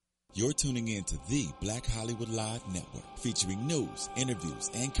You're tuning in to the Black Hollywood Live Network, featuring news,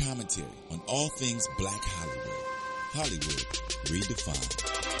 interviews, and commentary on all things Black Hollywood. Hollywood redefined.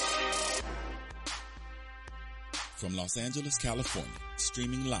 From Los Angeles, California,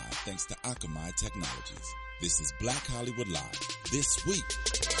 streaming live thanks to Akamai Technologies. This is Black Hollywood Live, This Week,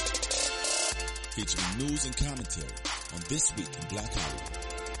 featuring news and commentary on This Week in Black Hollywood.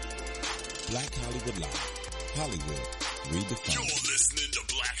 Black Hollywood Live, Hollywood redefined. You're listening to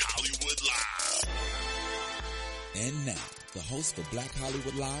Black Hollywood Live. And now, the host for Black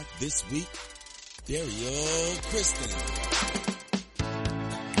Hollywood Live This Week, Dario Kristen.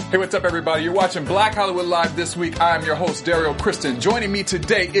 Hey, what's up, everybody? You're watching Black Hollywood Live This Week. I'm your host, Dario Kristen. Joining me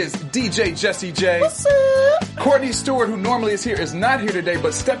today is DJ Jessie J. What's up? Courtney Stewart, who normally is here, is not here today,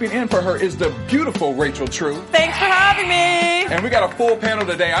 but stepping in for her is the beautiful Rachel True. Thanks for having me. And we got a full panel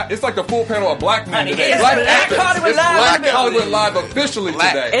today. It's like the full panel of black men today. It's Black Black actors. Hollywood It's Live. Black Hollywood Live officially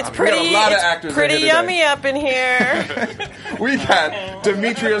today. It's pretty, we got a lot of actors pretty in here today. yummy up in here. We got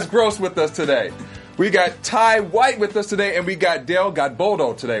Demetrius Gross with us today. We got Ty White with us today, and we got Dale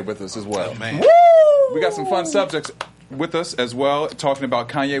Godboldo today with us as well. Oh, man. Woo! We got some fun subjects with us as well, talking about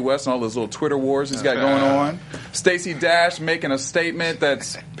Kanye West and all those little Twitter wars he's got going on. Stacey Dash making a statement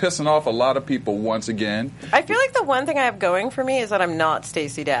that's pissing off a lot of people once again. I feel like the one thing I have going for me is that I'm not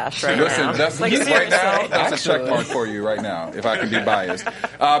Stacey Dash right Listen, now. that's Like, right now. seriously. That's a check mark for you right now, if I can be biased.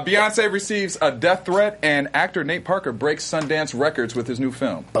 Beyonce receives a death threat, and actor Nate Parker breaks Sundance records with his new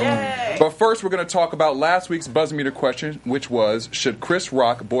film. Yay. But first, we're going to talk about last week's Buzzmeter question, which was, should Chris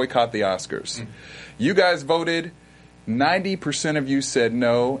Rock boycott the Oscars? You guys voted. 90% of you said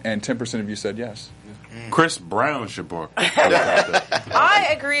no, and 10% of you said yes. Chris Brown should boycott.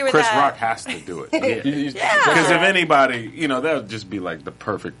 I agree with Chris that. Rock has to do it. Yeah. Because if anybody, that would just be like the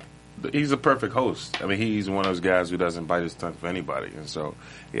perfect. He's a perfect host. I mean, he's one of those guys who doesn't bite his tongue for anybody, and so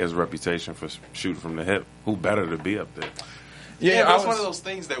he has a reputation for shooting from the hip. Who better to be up there? Yeah, but it's one of those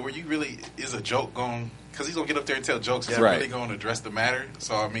things that where you really is a joke going, because he's going to get up there and tell jokes. He's Right. really going to address the matter.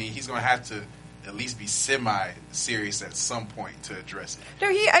 So, I mean, he's going to have to at least be semi-serious at some point to address it.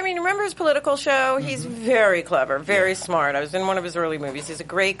 No, remember his political show? He's very clever, very smart. I was in one of his early movies. He's a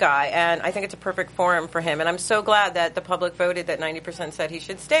great guy, and I think it's a perfect forum for him. And I'm so glad that the public voted that 90% said he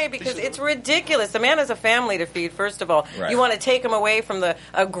should stay, because it's ridiculous. The man has a family to feed, first of all. Right. You want to take him away from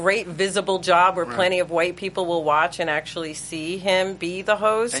a great visible job where plenty of white people will watch and actually see him be the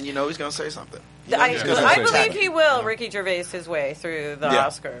host. And you know he's going to say something. I believe he will Ricky Gervais his way through the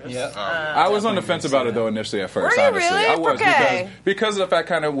Oscars. Yeah. I was on the fence about it, though, initially at first. Were you honestly. really? I was, Okay. because of the fact,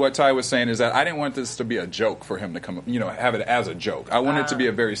 kind of what Ty was saying, is that I didn't want this to be a joke for him to come, have it as a joke. I wanted it to be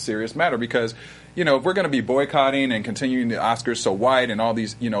a very serious matter, because, if we're going to be boycotting and continuing the Oscars so wide and all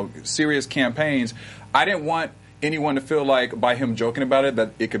these, serious campaigns, I didn't want anyone to feel like by him joking about it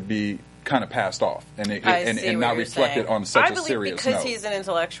that it could be kind of passed off and not reflected on such a serious note. I believe because he's an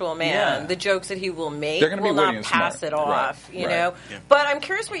intellectual man, the jokes that he will make They're gonna be will witty not and pass smart. it off, Right. you Right. know? Yeah. But I'm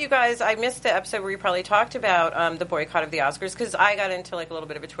curious what you guys, I missed the episode where you probably talked about the boycott of the Oscars, because I got into like a little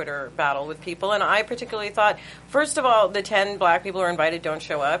bit of a Twitter battle with people, and I particularly thought, first of all, the 10 black people who are invited don't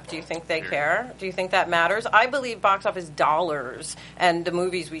show up. Do you think they care? Do you think that matters? I believe box office dollars and the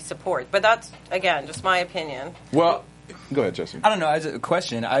movies we support, but that's, again, just my opinion. Well, go ahead, Jesse. I don't know. As a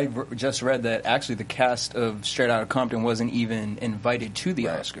question, I just read that actually the cast of Straight Outta Compton wasn't even invited to the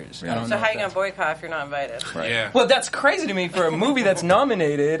Oscars. I don't So know how if are you going to boycott if you're not invited? Yeah. Well, that's crazy to me for a movie that's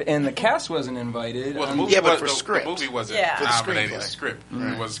nominated and the cast wasn't invited. Well, the movie Yeah, but was, for the script. movie wasn't Yeah. For the nominated. screenplay. The script.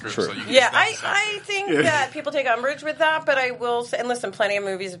 It was a script. True. So you Yeah, can just I think that people take umbrage with that, but I will say, and listen, plenty of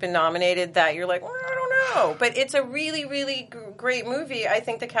movies have been nominated that you're like, well, I don't know. But it's a really, really great movie. I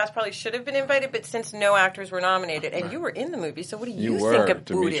think the cast probably should have been invited, but since no actors were nominated, and you were in the movie, so what do you were, think about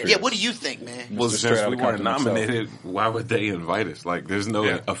Demetrius. it? Yeah, what do you think, man? Well, Straight since Outta we weren't Compton himself. nominated, why would they invite us? Like, there's no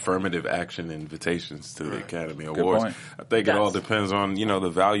Yeah. affirmative action invitations to the Academy Awards. point. I think it all That's- depends on, the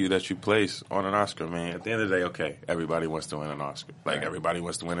value that you place on an Oscar, man. At the end of the day, okay, everybody wants to win an Oscar. Like, everybody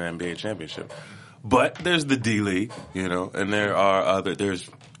wants to win an NBA championship. But there's the D-League, and there's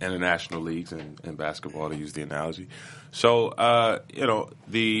international leagues in basketball, to use the analogy. So,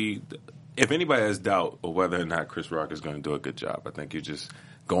 if anybody has doubt of whether or not Chris Rock is going to do a good job, I think you just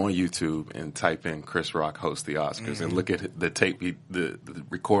go on YouTube and type in Chris Rock host the Oscars and look at the tape, the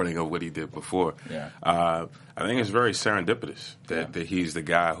recording of what he did before. Yeah. I think it's very serendipitous that he's the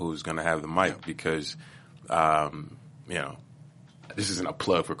guy who's going to have the mic because, this isn't a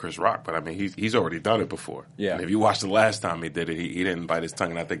plug for Chris Rock, but I mean he's already done it before. Yeah. And if you watch the last time he did it, he didn't bite his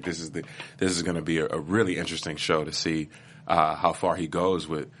tongue, and I think this is going to be a really interesting show to see how far he goes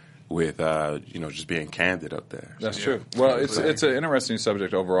with with just being candid up there. That's true. Well, it's an interesting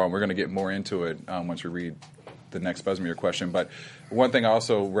subject overall, and we're going to get more into it once we read the next Buzzmeter question. But one thing I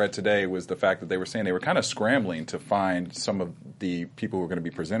also read today was the fact that they were saying they were kind of scrambling to find some of the people who were going to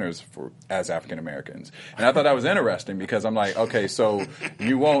be presenters as African Americans. And I thought that was interesting because I'm like, okay, so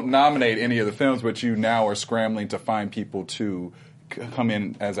you won't nominate any of the films, but you now are scrambling to find people to come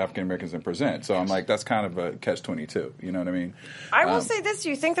in as African Americans and present. So I'm like, that's kind of a catch-22. You know what I mean? I will say this: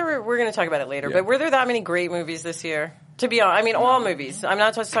 you think we're going to talk about it later, but were there that many great movies this year? To be honest, I mean, all movies. I'm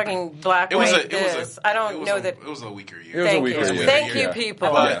not just talking black, white, this. I don't know that. It was a weaker year. It was a weaker year. Thank you, people.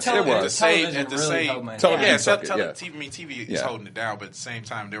 TV is holding it down, but at the same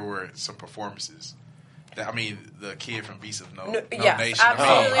time, there were some performances. I mean, the kid from Beast of No Nation.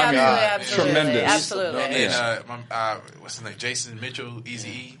 Absolutely. Tremendous. Absolutely. And what's his name? Jason Mitchell,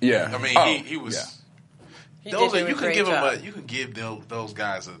 Eazy-E. Yeah. I mean, he was. Yeah. You can give those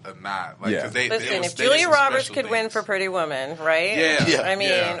guys a nod. Like, listen, if Julia Roberts could win for Pretty Woman, right? Yeah. I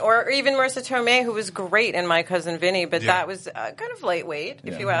mean, or even Marissa Tomei, who was great in My Cousin Vinny, but that was kind of lightweight,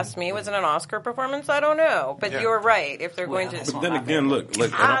 if you ask me. Was it an Oscar performance? I don't know. But you're right. If they're going to... But then again, look.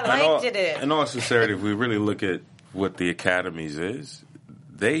 In all sincerity, if we really look at what the Academies is,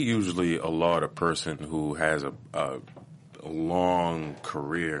 they usually laud a person who has a long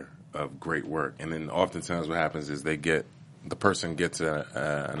career of great work, and then oftentimes what happens is the person gets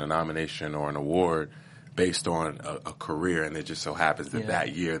a nomination or an award based on a career, and it just so happens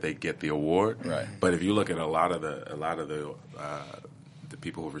that year they get the award. Right. But if you look at a lot of the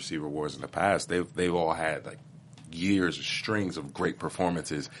people who've received awards in the past, they've all had like years, strings of great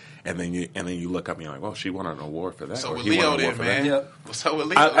performances, and then you look up and you're like, well, she won an award for that. So with Leo then, man. So with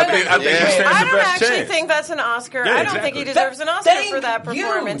Leo, I think he stands the best chance. I don't actually think that's an Oscar. Yeah, I don't think he deserves an Oscar for that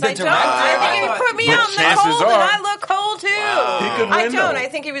performance. I don't. I think he put me out in the cold, and I look cold too. I don't. I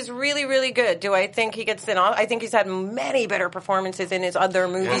think he was really, really good. Do I think he gets an Oscar? I think he's had many better performances in his other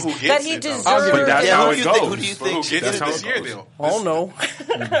movies that he deserves. But that's how it goes. Who do you think gets it this year, though? Oh no,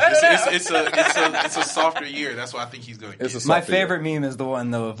 it's a softer year. That's why I think he's going to get it. My favorite meme is the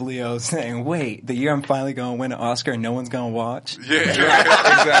one, though, of Leo saying, wait, the year I'm finally going to win an Oscar and no one's going to watch? Yeah,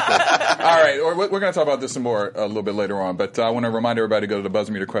 exactly. All right, we're going to talk about this some more a little bit later on, but I want to remind everybody to go to the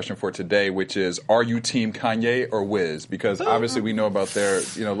Buzzmeter question for today, which is, are you team Kanye or Wiz? Because obviously we know about their,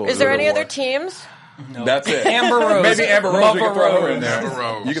 little... Is there any other teams? No. That's it. Amber Rose. Maybe Amber Rose. We can throw her in there. Amber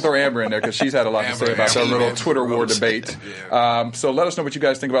Rose. You can throw Amber in there because she's had a lot to say about that little Twitter war debate. So let us know what you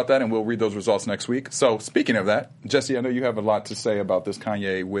guys think about that, and we'll read those results next week. So speaking of that, Jesse, I know you have a lot to say about this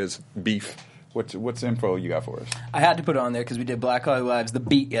Kanye Wiz beef. What's info you got for us? I had to put it on there because we did Black Hollywood Live's The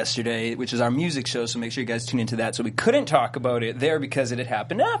Beat yesterday, which is our music show, so make sure you guys tune into that. So we couldn't talk about it there because it had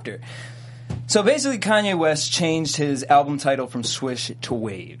happened after. So basically, Kanye West changed his album title from Swish to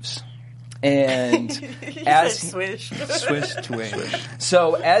Waves. And as Swish to Waves.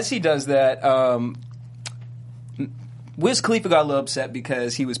 So as he does that, Wiz Khalifa got a little upset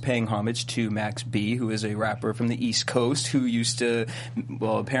because he was paying homage to Max B, who is a rapper from the East Coast who used to,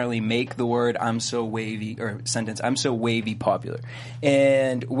 apparently make the word "I'm so wavy" or sentence "I'm so wavy" popular.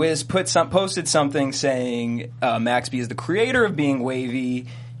 And Wiz posted something saying Max B is the creator of being wavy.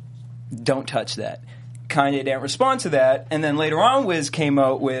 Don't touch that. Kanye didn't respond to that, and then later on, Wiz came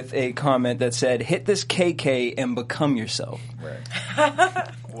out with a comment that said, "Hit this KK and become yourself." Right.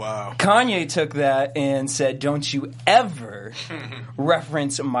 Wow. Kanye took that and said, "Don't you ever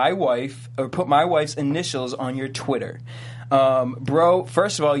reference my wife or put my wife's initials on your Twitter. Bro,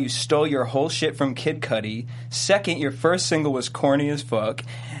 first of all, you stole your whole shit from Kid Cudi. Second, your first single was corny as fuck."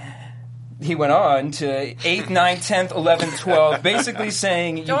 He went on to 8th, 9th, 10th, 11th, 12th, basically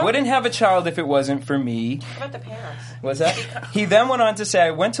saying, you wouldn't have a child if it wasn't for me. How about the pants? What's that? He then went on to say, I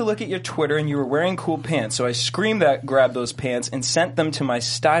went to look at your Twitter and you were wearing cool pants, so I screamed that, grabbed those pants, and sent them to my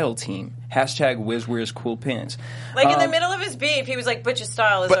style team. # Wiz wears cool pants. Like in the middle of his beef, he was like, but your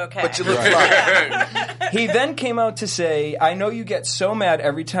style is okay. But you look fine. He then came out to say, I know you get so mad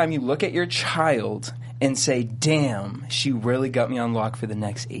every time you look at your child and say, damn, she really got me on lock for the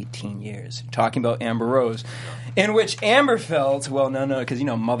next 18 years. Talking about Amber Rose. In which Amber felt, well, no, because,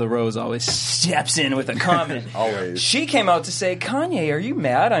 Mother Rose always steps in with a comment. Always. She came out to say, Kanye, are you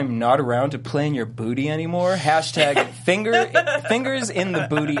mad I'm not around to play in your booty anymore? # fingers in the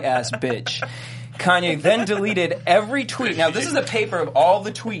booty ass bitch. Kanye then deleted every tweet. Now, this is a paper of all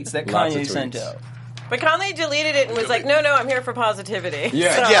the tweets that Kanye sent out. But Kanye deleted it and was like, no, I'm here for positivity.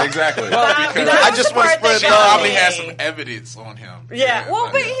 Yeah, exactly. I just want to spread She probably has some evidence on him. Yeah,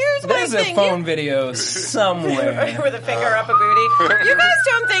 well, but here's my There's thing. a phone video somewhere. With a finger up a booty. You guys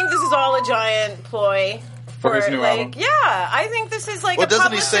don't think this is all a giant ploy For his new album? Yeah, I think this is like Well, a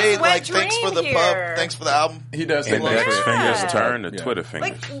doesn't he publicist's say, wet like, thanks for the dream pub, here. thanks for the album? He does say Index thanks. fingers turn to Yeah. Twitter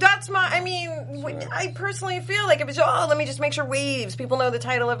fingers. Like, that's I mean, I personally feel like if it's, let me just make sure waves. People know the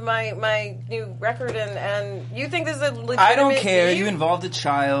title of my new record, and you think this is a legitimate I don't care. beef? You involved a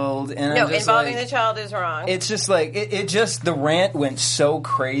child, and No, I'm just involving like, the child is wrong. It's just like it just the rant went so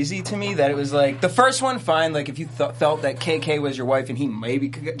crazy to me that it was like the first one fine. Like if you felt that KK was your wife and he maybe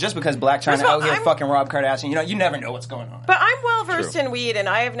just because Black China First of all, out here I'm- fucking Rob Kardashian, you never know what's going on. But I'm well versed in weed, and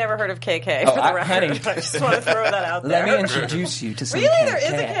I have never heard of KK. Oh, For the record, honey. I just want to throw that out there. Let me introduce you to some Really, KK. there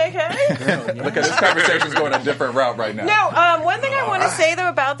is a KK? Girl, yeah. Look at this conversation's going a different route right now. No, one thing I want to say though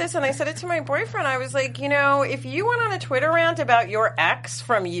about this, and I said it to my boyfriend, I was like, if you went on a Twitter rant about your ex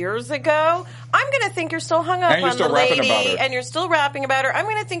from years ago, I'm going to think you're still hung up And you're on still the rapping lady, about her. and you're still rapping about her. I'm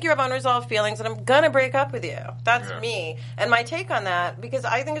going to think you have unresolved feelings, and I'm going to break up with you. That's me and my take on that, because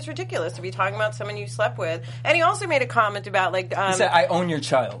I think it's ridiculous to be talking about someone you slept with. And he also made a comment about like He said, "I own your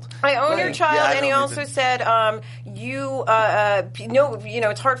child." I own your child, Yeah, I and he know also reason. said,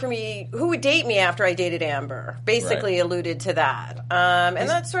 it's hard for me. Who would date me after I dated Amber? Basically alluded to that, and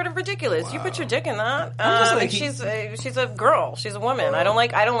that's sort of ridiculous. You put your dick in that. just like, She's a girl. She's a woman. I don't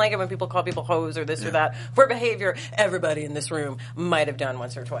like it when people call people hoes or this or that for behavior everybody in this room might have done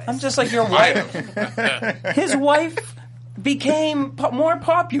once or twice. I'm just like your wife. His wife became more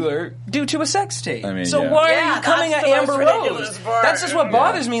popular due to a sex tape. I mean, so yeah. why Yeah, are you coming that's at the Amber most ridiculous Rose? part. That's just what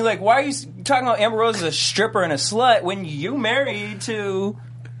bothers me. Like, why are you talking about Amber Rose as a stripper and a slut when you married to?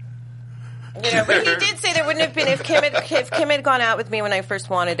 But he did say there wouldn't have been if Kim had gone out with me when I first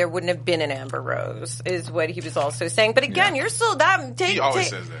wanted. There wouldn't have been an Amber Rose, is what he was also saying. But again, you're still that. He always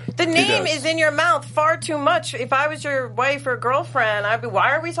says that. The name does. is in your mouth far too much. If I was your wife or girlfriend, I'd be.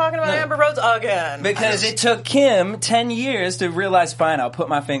 Why are we talking about Amber Rose again? Because it took Kim 10 years to realize, fine, I'll put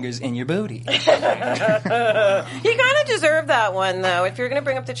my fingers in your booty. He kind of deserved that one, though. If you're going to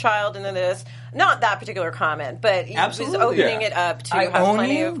bring up the child into this, not that particular comment, but he was Absolutely. opening Yeah. it up to I have own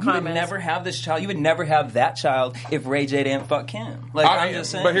plenty you. of You comments. would never have this child. You would never have that child if Ray J didn't fuck Kim. Like, I'm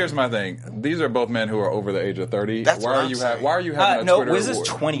just saying. But here's my thing: these are both men who are over the age of 30. That's why what are I'm you saying. Why are you having a no, Twitter Wiz is war?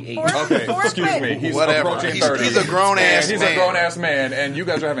 28. Okay, excuse me. He's Whatever. approaching He's- 30. he's a grown-ass He's man. a grown ass man, and you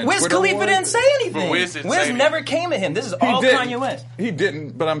guys are having Wiz Twitter Khalifa wars? didn't say anything. But Wiz didn't say anything. never came at him. This is He all didn't. Kanye West. He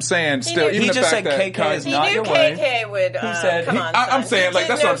didn't, but I'm saying still. did. Even He the just fact said that KK is He not knew your wife. KK would. said- come on, I'm son. saying, like, He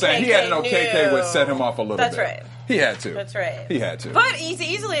that's did what I'm saying. He had to know knew. KK would set him off a little That's bit. right. He had to. That's right. He had to. But he's an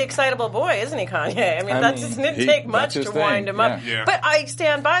easily excitable boy, isn't he, Kanye? I mean, that mean, doesn't he- take much that's to his thing, wind him up. yeah. But I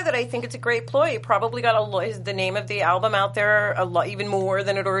stand by that. I think it's a great ploy. He probably got the name of the album out there a lot, even more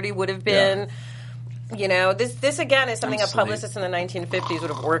than it already would have been. This again is something a publicist in the 1950s would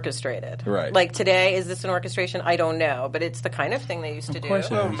have orchestrated. Right. Like today, is this an orchestration? I don't know, but it's the kind of thing they used to do.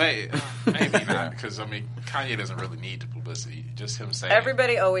 Well, maybe not, because Kanye doesn't really need the publicity. Just him saying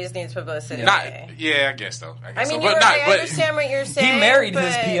Everybody always needs publicity. I guess so. I mean, but I understand what you're saying. married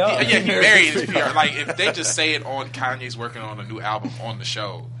his but- PR. Yeah, he married his PR. Like, if they just say it on Kanye's working on a new album on the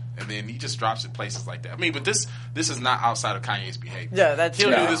show, and then he just drops it places like that. I mean, but this is not outside of Kanye's behavior. Yeah, that's He'll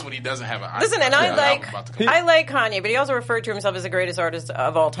true. do this when he doesn't have an Listen, and album I about to come out. like Kanye, but he also referred to himself as the greatest artist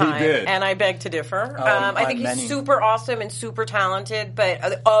of all time. did. And I beg to differ. On I think he's many. super awesome and super talented, but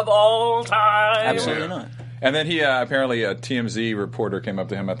of all time. Absolutely not. And then he apparently a TMZ reporter came up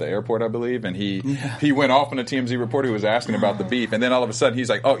to him at the airport, I believe, and he went off on a TMZ reporter who was asking about the beef, and then all of a sudden he's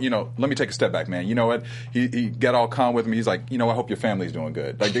like, "Oh, let me take a step back, man. You know what?" He got all calm with me. He's like, "I hope your family's doing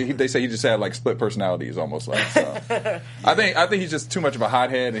good." Like they say, he just had like split personalities, almost like. So. I think he's just too much of a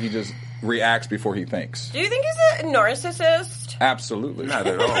hothead, and he just reacts before he thinks. Do you think he's a narcissist? Absolutely, Not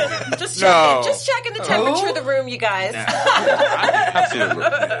at all. Just No. checking the temperature of the room, you guys.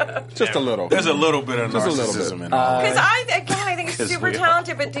 just a little. There's a little bit of Just a little narcissism bit. in all. Because I think he's super we are-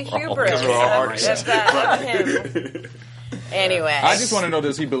 talented, but the hubris we're all of artists. that him. Anyway, I just want to know: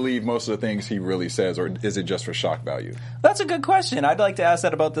 does he believe most of the things he really says, or is it just for shock value? That's a good question. I'd like to ask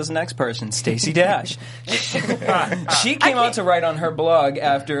that about this next person, Stacey Dash. She came out to write on her blog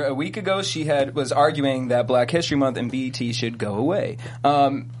after a week ago she was arguing that Black History Month and BET should go away.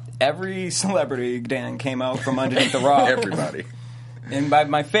 Every celebrity, Dan, came out from underneath the rock. Everybody. And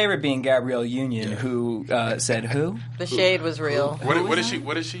my favorite being Gabrielle Union, who said, who? the shade was real. What is she?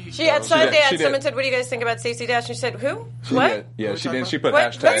 She at she Sundance, did. someone said, "What do you guys think about Stacey Dash?" And she said, "Who? She What? did. Yeah, she did. She put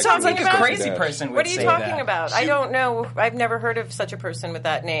What? hashtag. That sounds like a Stacey crazy Dash. person would What are you say talking that. about? I don't know. I've never heard of such a person with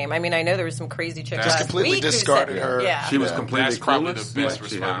that name. I mean, I know there was some crazy chick Just last completely week who discarded said- her. Yeah. She was completely That's probably clueless. the best Like,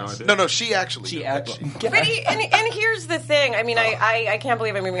 she had no response. idea. No, she actually. She actually. But and here's the thing. I mean, I can't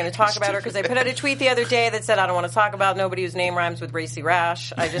believe I'm even going to talk about her because I put out a tweet the other day that said I don't want to talk about nobody whose name rhymes with racist Stacey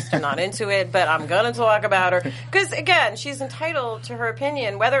Rash. I just am not into it, but I'm going to talk about her. Because, again, she's entitled to her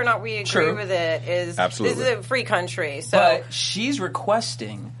opinion. Whether or not we agree with it is... Absolutely. This is a free country. So. But she's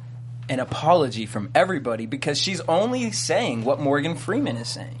requesting an apology from everybody because she's only saying what Morgan Freeman is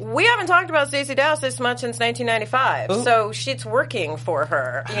saying. We haven't talked about Stacey Dows this much since 1995, so it's working for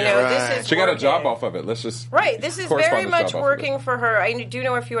her. You know, this is she got a job off of it. Let's just this is very much working for her. I do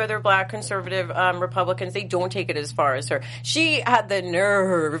know a few other black conservative Republicans. They don't take it as far as her. She had the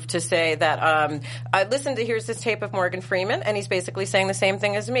nerve to say that. Here's this tape of Morgan Freeman, and he's basically saying the same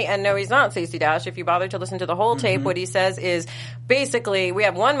thing as me. And no, he's not, Stacey Dash. If you bother to listen to the whole tape, what he says is basically we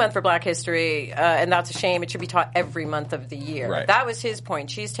have 1 month for Black History, and that's a shame. It should be taught every month of the year. Right. That was his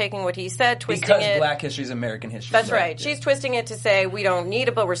point. She's taking what he said, twisting because it. Black History is American history. That's right. She's twisting it to say we don't need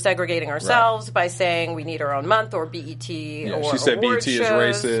it, but we're segregating ourselves by saying we need our own month or BET or she said award BET is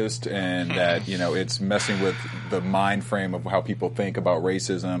shows. racist and that it's messing with the mind frame of how people think about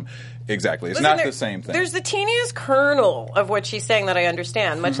racism. Exactly. It's not the same thing. There's the teeniest kernel of what she's saying that I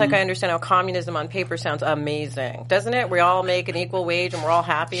understand, much like I understand how communism on paper sounds amazing, doesn't it? We all make an equal wage and we're all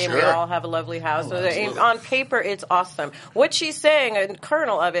happy and we all have a lovely house. On paper, it's awesome. What she's saying, a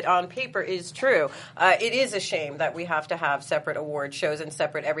kernel of it on paper is true. It is a shame that we have to have separate award shows and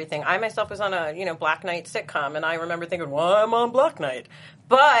separate everything. I myself was on a Black Night sitcom, and I remember thinking, why am I on Black Night?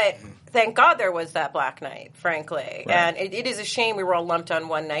 But thank God there was that Black Night, frankly. Right. And it is a shame we were all lumped on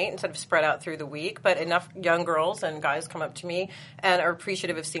one night instead of spread out through the week. But enough young girls and guys come up to me and are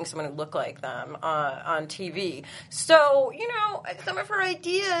appreciative of seeing someone who looked like them on TV. So, some of her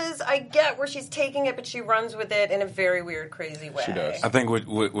ideas, I get where she's taking it, but she runs with it in a very weird, crazy way. She does. I think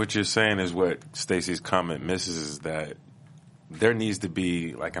what you're saying is what Stacey's comment misses is that there needs to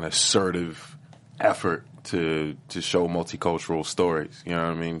be like an assertive effort to show multicultural stories. You know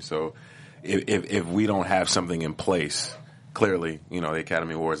what I mean? So if we don't have something in place, clearly, the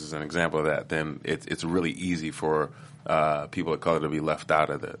Academy Awards is an example of that, then it's really easy for people of color to be left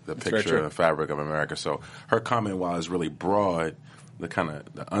out of the picture and the fabric of America. So her comment, while it's really broad, the kind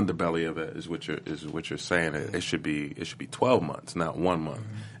of the underbelly of it is what you're saying. It should be 12 months, not 1 month.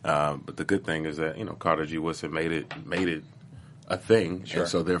 But the good thing is that Carter G. Woodson made it a thing, and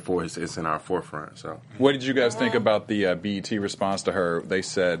so therefore it's in our forefront. So, what did you guys think about the BET response to her? They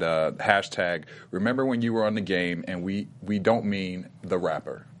said hashtag remember when you were on the game, and we don't mean the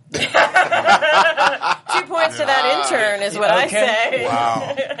rapper. 2 points to that intern is what I say.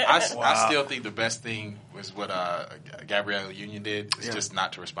 Wow. I still think the best thing was what Gabrielle Union did. Is just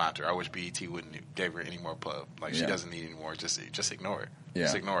not to respond to her. I wish BET wouldn't give her any more pub. Like she doesn't need any more. Just ignore it. Yeah.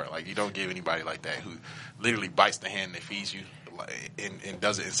 Just ignore it. Like you don't give anybody like that who literally bites the hand that feeds you. And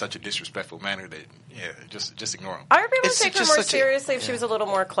does it in such a disrespectful manner that just ignore them. I would be able to take her more seriously if she was a little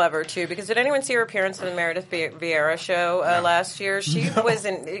more clever too. Because did anyone see her appearance in the Meredith Vieira show last year? She was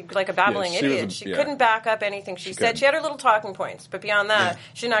like a babbling idiot. She couldn't back up anything she said. She had her little talking points, but beyond that,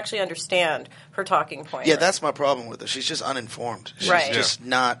 she didn't actually understand her talking points. Yeah, that's my problem with her. She's just uninformed. She's just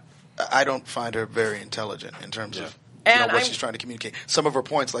not. I don't find her very intelligent in terms of what she's trying to communicate. Some of her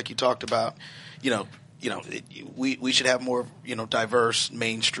points, like you talked about, we should have more, diverse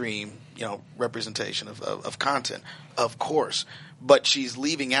mainstream, representation of content, of course. But she's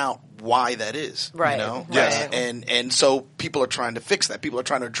leaving out why that is, right? And so people are trying to fix that. People are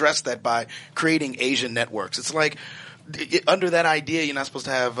trying to address that by creating Asian networks. It's like under that idea, you're not supposed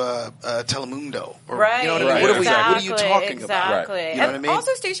to have Telemundo, or, right? You know what I mean? What are you talking about? Right. You know what I mean?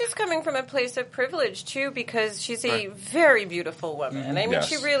 Also, Stacey's coming from a place of privilege too, because she's a very beautiful woman. I mean,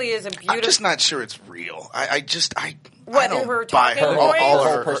 she really is a beautiful. I'm just not sure it's real. I don't her buy her all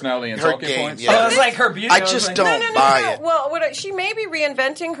her personality and talking game, points. Yeah. It's like her beauty. I just don't buy it. Well, she may be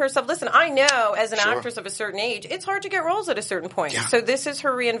reinventing herself. Listen, I know as an actress of a certain age, it's hard to get roles at a certain point. Yeah. So this is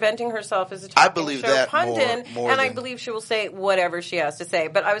her reinventing herself as a talking show pundit, I believe she will say whatever she has to say.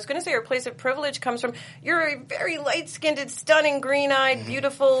 But I was going to say her place of privilege comes from you're a very light-skinned, stunning, green-eyed,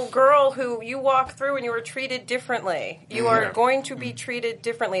 beautiful girl who you walk through and you are treated differently. You are going to be treated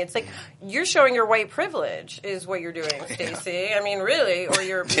differently. It's like you're showing your white privilege is what you're doing, Stacey. I mean, really, or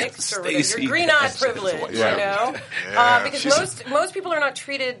your mixed or whatever. Your green-eyed privilege, because most people are not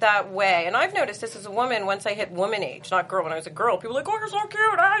treated that way. And I've noticed this as a woman once I hit woman age, not girl. When I was a girl, people were like, oh, you're so cute.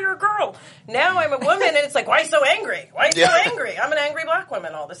 You're a girl. Now I'm a woman, and it's like, why so angry? Why so angry? I'm an angry black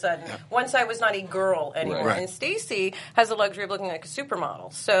woman all of a sudden. Once I was not a girl anymore. Right. And Stacey has the luxury of looking like a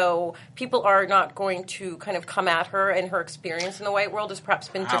supermodel. So people are not going to kind of come at her, and her experience in the white world has perhaps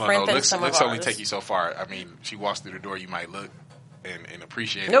been different than some of ours. Looks only take you so far. I mean, she walks through the door, you might look and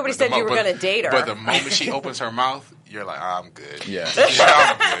appreciate it. Nobody said you were going to date her. But the moment she opens her mouth, you're like, I'm good. Yeah.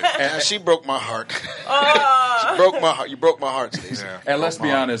 I'm good. And she broke my heart. You broke my heart. You broke my heart, Stacey. Yeah. And let's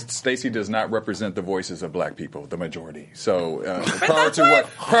be honest, Stacey does not represent the voices of black people, the majority. So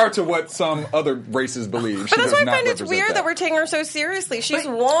prior to what some other races believe, she But does that's why I not find it's represent weird that we're taking her so seriously. She's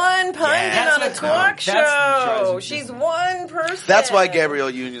one pundit on a talk show. She's one person. That's why Gabrielle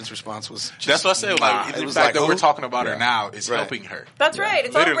Union's response was. That's what I said. Like, the fact that we're talking about her now is helping her. That's right.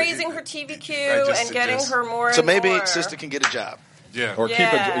 It's all Literally. raising her TVQ and getting her more. So and maybe more. sister can get a job. Yeah. Or keep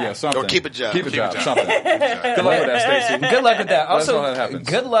a something. Or keep a job. Keep a job. Something. Good luck with that, Stacey. Good luck with that. Also, that happens.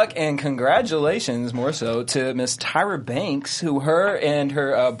 good luck and congratulations, more so, to Miss Tyra Banks, who her and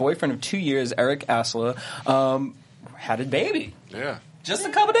her boyfriend of 2 years, Eric Asla, had a baby. Yeah. Just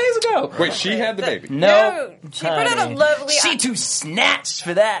a couple days ago. Wait, she had the baby? No, she put out a lovely. She too snatched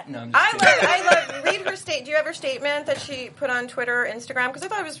for that. No, I'm just kidding. I love. Read her do you have her statement that she put on Twitter or Instagram? Because I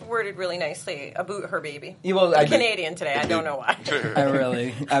thought it was worded really nicely about her baby. Yeah, well, I'm Canadian today. I don't know why.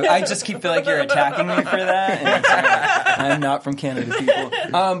 I just keep feeling like you're attacking me for that. And I'm not from Canada, people.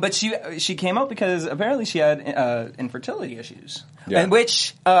 But she came out because apparently she had infertility issues. Yeah. And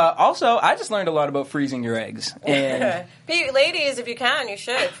which also I just learned a lot about freezing your eggs. And ladies, if you can, you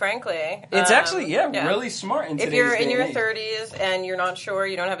should. Frankly, it's actually really smart. If you're in your 30s and you're not sure,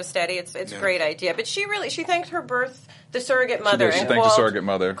 you don't have a steady, it's a great idea. But she thanked her the surrogate mother. She thanked the surrogate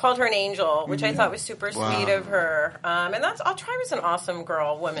mother. Called her an angel, which I thought was super sweet of her. And Tyra's an awesome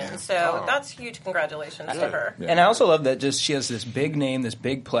woman, so that's huge congratulations to her. Yeah. And I also love that she has this big name, this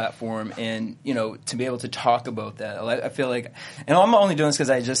big platform, and to be able to talk about that. I feel like, and I'm only doing this because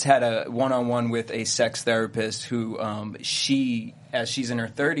I just had a one-on-one with a sex therapist who as she's in her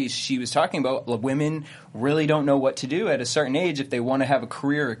 30s, she was talking about women really don't know what to do at a certain age if they want to have a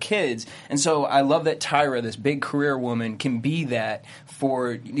career or kids. And so I love that Tyra, this big career woman, can be that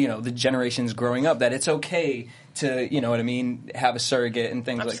for, the generations growing up, that it's okay to, have a surrogate and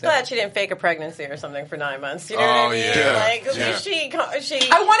things like that. I'm just glad she didn't fake a pregnancy or something for 9 months. You know what I mean? Yeah. She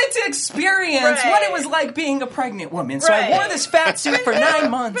I wanted to experience what it was like being a pregnant woman. So I wore this fat suit for 9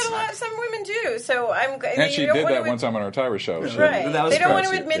 months. But some women do. So And she did that one time on our Tyra show. Right. They don't want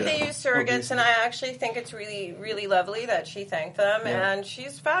to admit they use surrogates, and I actually think it's really, really lovely that she thanked them. Yeah. And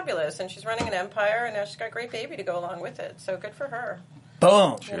she's fabulous, and she's running an empire, and now she's got a great baby to go along with it. So good for her.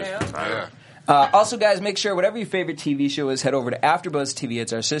 Boom. Yeah. Also, guys, make sure whatever your favorite TV show is, head over to AfterBuzz TV.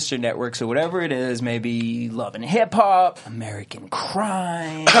 It's our sister network, so whatever it is, maybe Love and Hip Hop, American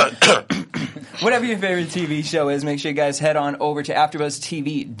Crime, whatever your favorite TV show is, make sure you guys head on over to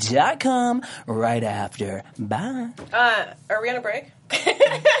AfterBuzzTV.com right after. Bye. Are we on a break?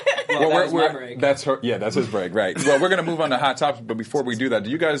 Break. That's her. Yeah, that's his break. Right. Well, we're going to move on to hot topics, but before we do that, do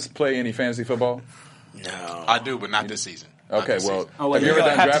you guys play any fantasy football? No, I do, but not this season. Okay, well, have you ever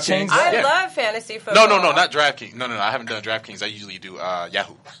done DraftKings? I love fantasy football. No, not DraftKings. No, I haven't done DraftKings. I usually do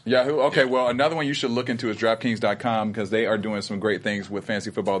Yahoo. Yahoo? Okay, well, another one you should look into is DraftKings.com because they are doing some great things with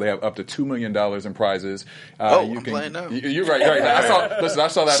fantasy football. They have up to $2 million in prizes. I'm playing now. You're right. I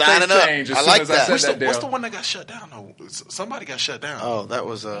saw that Signing face up. change as I soon like as that. I said that deal. What's the one that got shut down? No, somebody got shut down. Oh, that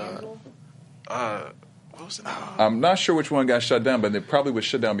was what was it? I'm not sure which one got shut down, but it probably was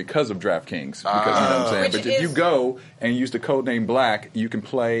shut down because of DraftKings. Because you know what I'm saying. But if you go and use the code name Black, you can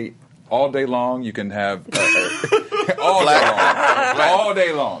play all day long. You can have all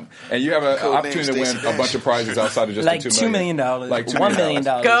day long, and you have an opportunity to win a bunch of prizes outside of just like the $2 million, like $1 million.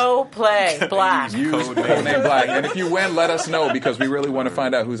 Go play Black. Use code name Black, and if you win, let us know because we really want to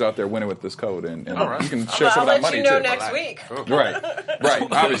find out who's out there winning with this code, and you can share some of that I'll let money you know too. next week. Right,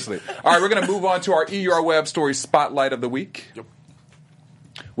 obviously. All right, we're going to move on to our ER Web Story Spotlight of the Week. Yep.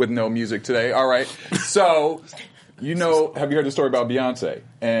 With no music today. All right, so. Have you heard the story about Beyonce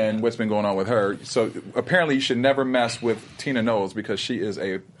and what's been going on with her? So apparently you should never mess with Tina Knowles because she is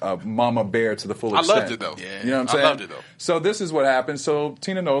a mama bear to the full extent. I loved it, though. Yeah. You know what I'm saying? I loved it, though. So this is what happened. So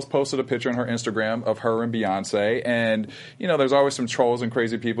Tina Knowles posted a picture on her Instagram of her and Beyonce. And, there's always some trolls and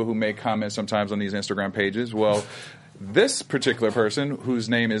crazy people who make comments sometimes on these Instagram pages. Well, this particular person, whose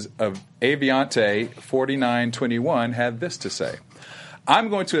name is Aviante4921, had this to say. I'm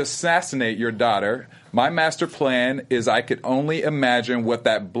going to assassinate your daughter. My master plan is I could only imagine what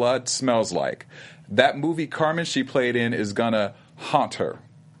that blood smells like. That movie Carmen she played in is going to haunt her.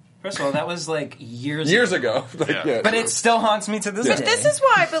 First of all, that was like years ago. But it still haunts me to this day. This is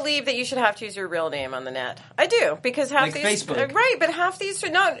why I believe that you should have to use your real name on the net. I do, because half like these Facebook. Right, but half these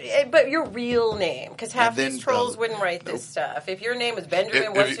but your real name, because half these trolls wouldn't write this stuff. If your name was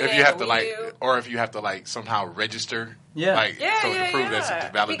Benjamin, what's your name? If you have to or if you have to somehow register Yeah. Like, to prove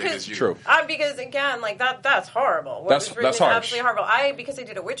that validates you. True. Because again, like that's horrible. What That's was written is harsh. absolutely horrible. Because I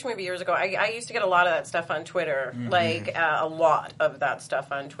did a witch movie years ago, I used to get a lot of that stuff on Twitter, a lot of that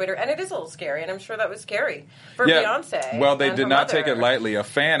stuff on Twitter, and it is a little scary, and I'm sure that was scary for Beyonce. Well, they and did her not mother. take it lightly. A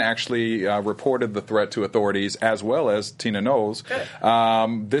fan actually reported the threat to authorities, as well as Tina Knowles.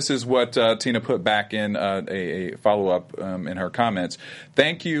 This is what Tina put back in a follow-up in her comments.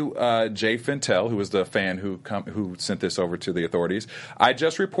 Thank you, Jay Fintel, who was the fan who sent this over to the authorities. I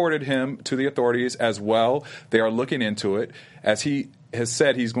just reported him to the authorities as well. They are looking into it. As he has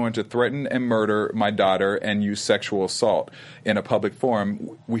said, he's going to threaten and murder my daughter and use sexual assault in a public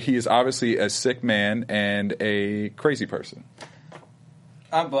forum. He is obviously a sick man and a crazy person.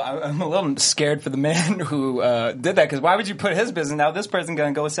 I'm a little scared for the man who did that, because why would you put his business? Now this person's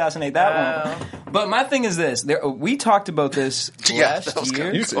going to go assassinate that one. But my thing is this. We talked about this last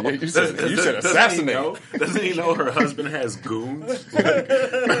year. You said assassinate. Doesn't he know her husband has goons?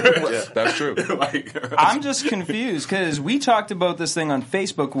 That's true. I'm just confused, because we talked about this thing on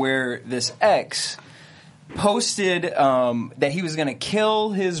Facebook where this ex posted that he was going to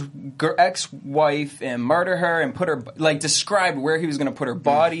kill his ex-wife and murder her and put her, described where he was going to put her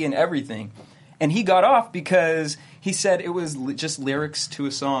body and everything. And he got off because he said it was just lyrics to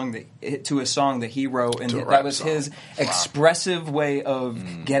a song that he wrote, and that was his expressive way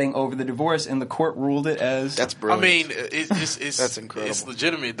of getting over the divorce. And the court ruled it as that's brilliant. I mean, it's that's incredible. It's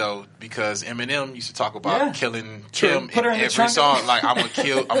legitimate though, because Eminem used to talk about killing Kim Put her in in the every trunk. song. Like, I'm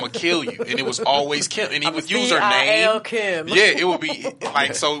gonna kill you, and it was always Kim, and he would use her C.I.L. name. Kim. Yeah, it would be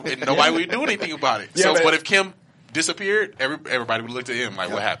like so, and nobody would do anything about it. But if Kim disappeared, everybody would look to him like,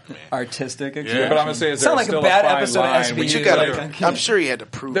 "What happened, man?" Artistic. But I'm gonna say, sound like a bad episode of SVU. But you gotta, I'm sure he had to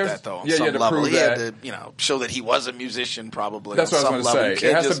prove that though. On you some had to level, prove he that. had to, show that he was a musician. Probably. That's what I was going to say.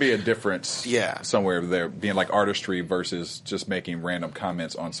 It has to be a difference. Yeah. Somewhere there, being like artistry versus just making random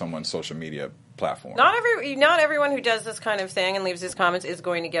comments on someone's social media platform. Not everyone who does this kind of thing and leaves his comments is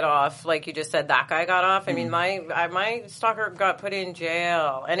going to get off. Like you just said, that guy got off. I mean, my stalker got put in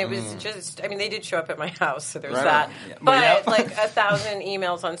jail, and it was just. I mean, they did show up at my house, so there's that. Yeah. But like 1,000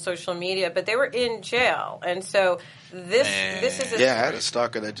 emails on social media, but they were in jail, and so this is. I had a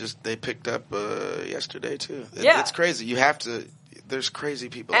stalker that they picked up yesterday too. It's crazy. You have to. There's crazy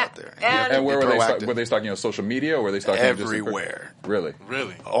people out there. And where were they stalking? Social media, or were they stalking everywhere? Really?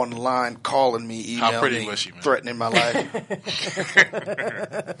 Online, calling me, emailing How pretty me, was she, man? threatening my life.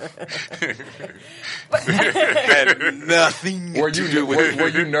 Nothing. Were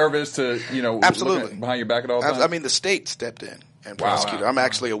you nervous to Absolutely look behind your back at all times? I mean, the state stepped in and prosecuted. I'm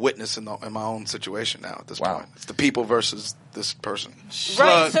actually a witness in my own situation now at this point. It's the people versus this person.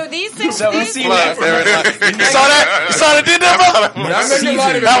 Right. So these things. You saw that? You saw that? Did that? That was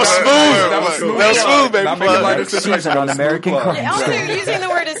smooth. That was smooth, baby. Susan on American Crime Also, Story. using the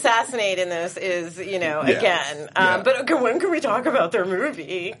word assassinate in this is, again. But when can we talk about their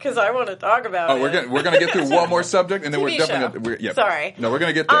movie? Because I want to talk about it. We're gonna get through one more subject, and then TV we're definitely show. Sorry. No, we're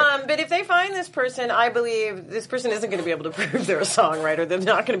gonna get there. But if they find this person, I believe this person isn't going to be able to prove they're a songwriter. They're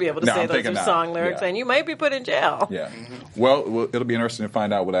not going to be able to say those are song lyrics, and you might be put in jail. Yeah. Well, it'll be interesting to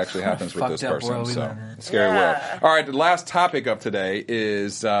find out what actually happens with this person. So, scary world. All right, the last topic of today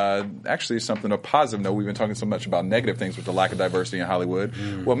is actually something of positive note. We've been talking so much about negative things with the lack of diversity in Hollywood.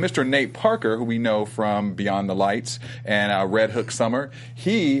 Well, Mr. Nate Parker, who we know from Beyond the Lights and Red Hook Summer,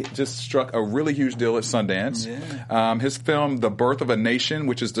 he just struck a really huge deal at Sundance. Yeah. His film, The Birth of a Nation,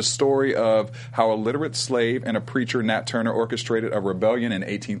 which is the story of how a literate slave and a preacher, Nat Turner, orchestrated a rebellion in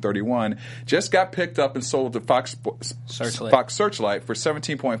 1831, just got picked up and sold to Fox Searchlight for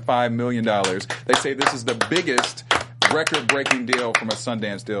 $17.5 million. They say this is the biggest record-breaking deal from a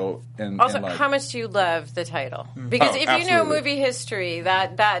Sundance deal. Also, how much do you love the title? Because if you know movie history,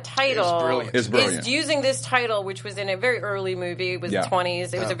 that title is brilliant. Using this title, which was in a very early movie, it was the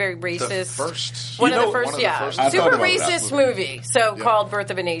 20s. It was a very racist. One of the first, super racist movie. So called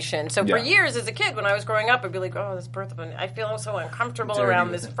Birth of a Nation. So for years as a kid, when I was growing up, I'd be like, "Oh, this Birth of a," I feel so uncomfortable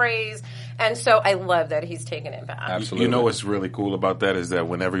around this phrase, and so I love that he's taken it back. Absolutely. You know what's really cool about that is that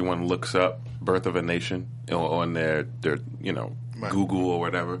when everyone looks up Birth of a Nation on their Google or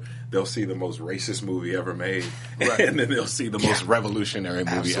whatever, they'll see the most racist movie ever made, and then they'll see the most revolutionary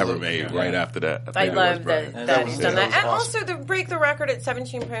movie ever made right after that. I love that he's done that. And also to break the record at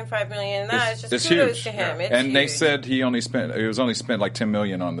 $17.5 million, that is just kudos huge. to him. It's and huge. they said he only spent like $10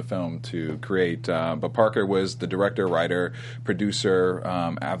 million on the film to create. But Parker was the director, writer, producer,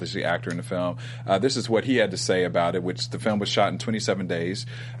 obviously actor in the film. This is what he had to say about it, which the film was shot in 27 days.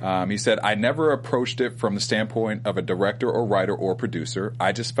 He said, "I never approached it from the standpoint of a director or writer or or producer.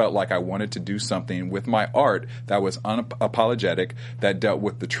 I just felt like I wanted to do something with my art that was unapologetic, that dealt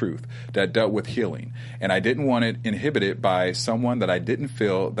with the truth, that dealt with healing. And I didn't want it inhibited by someone that I didn't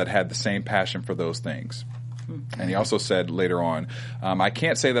feel that had the same passion for those things. And he also said later on, I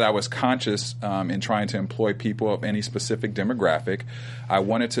can't say that I was conscious in trying to employ people of any specific demographic. I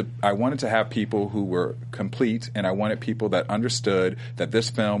wanted to have people who were complete, and I wanted people that understood that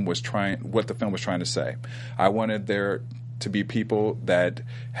what the film was trying to say. I wanted there to be people that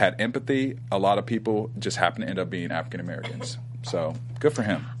had empathy. A lot of people just happen to end up being African Americans. So good for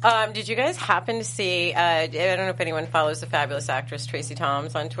him. Did you guys happen to see? I don't know if anyone follows the fabulous actress Tracy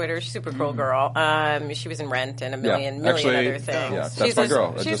Thoms on Twitter. She's a super cool girl. She was in Rent and a million other things. Yeah, that's my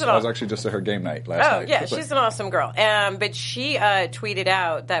girl. I was actually just at her game night last night. Oh yeah, she's an awesome girl. But she tweeted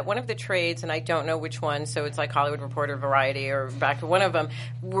out that one of the trades, and I don't know which one, so it's like Hollywood Reporter, Variety, or back to one of them,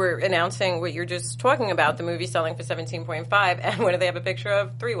 were announcing what you're just talking about, the movie selling for $17.5, and what do they have a picture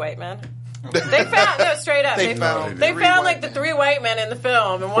of? 3 white men. They found straight up. They found like the 3 white men in the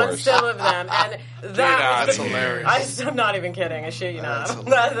film and one still of them, and that's hilarious. I'm not even kidding. I shit you not.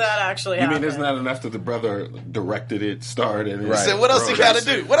 That actually happened. You mean isn't that enough that the brother directed it, starred in it? Right. So what else you got to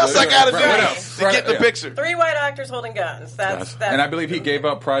do? What else I got to do to get the picture? 3 white actors holding guns. That's and I believe he gave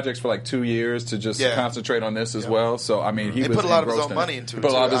up projects for like 2 years to just concentrate on this as well. So I mean, he put a lot of his own money into it.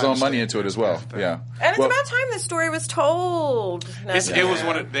 Put a lot of his own money into it as well. Yeah. And it's about time the story was told. It was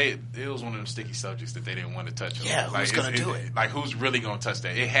one of them sticky subjects that they didn't want to touch on. Yeah, who's going to do it? Like, who's really going to touch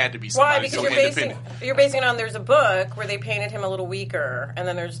that? It had to be somebody so independent. You're basing it on, there's a book where they painted him a little weaker, and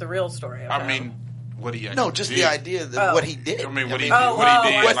then there's the real story of him. I mean, what he actually No, just the idea that what he did. I mean, what he did.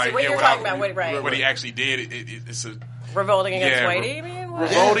 What you're talking about, what he actually did, it's a... Revolting against Whitey, you mean?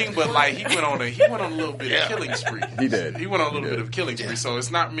 Revolting, but like, he went on a little bit of killing spree. He did. He went on a little bit of killing spree, so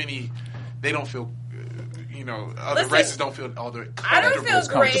it's not many... They don't feel... other races don't feel all the. I don't feel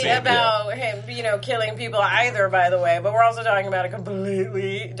great about him, killing people either. By the way, but we're also talking about a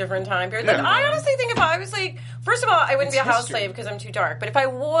completely different time period. Yeah. Like, I honestly think if I was like, first of all, I wouldn't be a house slave because I'm too dark. But if I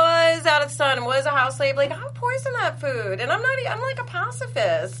was out of the sun and was a house slave, like, I would poison that food. And I'm like a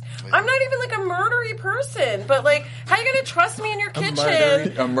pacifist. I'm not even like a murdery person. But like, how are you going to trust me in your kitchen?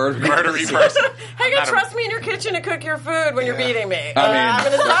 A murdery person. How are you going to trust me in your kitchen to cook your food when you're beating me? I'm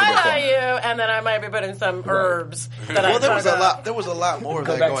going to side-eye you, and then I might be putting some herbs. There was a lot more of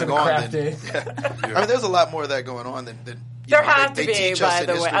that going on. I mean, there's a lot more of that going on than there had to be. By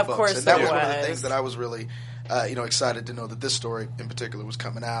the way, of course, and that was one of the things that I was really, excited to know that this story in particular was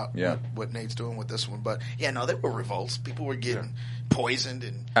coming out. Yeah, what Nate's doing with this one, but there were revolts. People were getting poisoned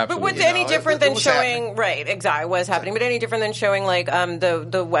and. But what's any different than showing? Right, exactly, was happening. But any different than showing like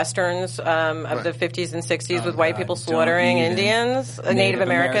the westerns of the 50s and 60s with white people slaughtering Indians, Native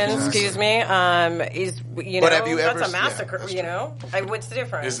Americans. Excuse me. But have you ever? That's a massacre. What's the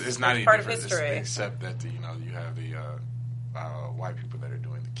difference? It's not any part different, of history, except that you have the white people that are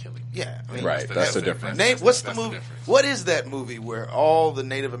doing the killing. Yeah, I mean, right. That's the difference. Nate, what's the movie? What is that movie where all the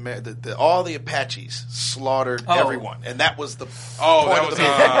Native all the Apaches slaughtered everyone, and that was the point of the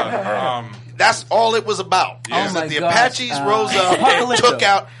movie. That's all it was about. Yeah. The Apaches rose up and took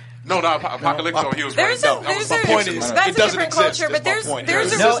out. No, Apocalypto. He was right. My point is, that's it doesn't a different exist. culture, but there's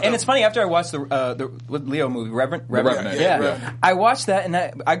and it's funny. After I watched the Leo movie, Revenant. Yeah. I watched that,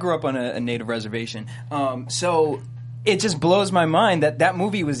 and I grew up on a native reservation, so it just blows my mind that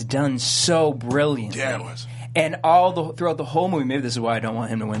movie was done so brilliantly. Yeah, it was. And throughout the whole movie, maybe this is why I don't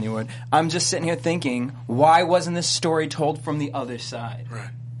want him to win the award. I'm just sitting here thinking, why wasn't this story told from the other side? Right.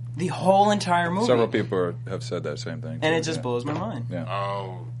 The whole entire movie. Several people have said that same thing. And it just blows my mind. Yeah.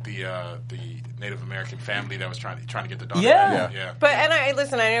 Oh, the Native American family that was trying to get the daughter. Yeah. But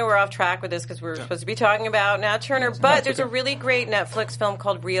I know we're off track with this because we were supposed to be talking about Nat Turner. But there's a really great Netflix film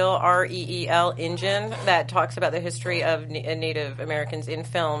called Reel REEL Engine that talks about the history of Native Americans in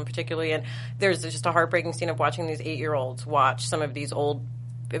film, particularly. And there's just a heartbreaking scene of watching these 8-year-olds watch some of these old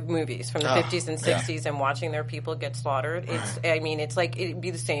movies from the 50s and 60s and watching their people get slaughtered. It's like it'd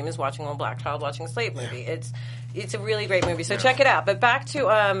be the same as watching a black child watching a slave movie. It's a really great movie, so check it out. But back to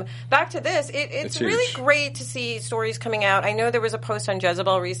this, it's really great to see stories coming out. I know there was a post on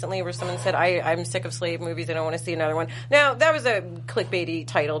Jezebel recently where someone said, I'm sick of slave movies, I don't want to see another one. Now, that was a clickbaity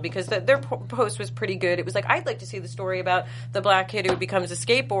title because their post was pretty good. It was like, I'd like to see the story about the black kid who becomes a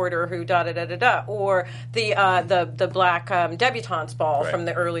skateboarder who da-da-da-da-da, or the black debutante's ball from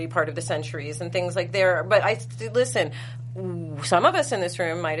the early part of the centuries and things like there. But listen, some of us in this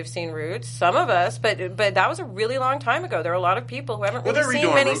room might have seen Roots. Some of us, but that was a really long time ago. There are a lot of people who haven't really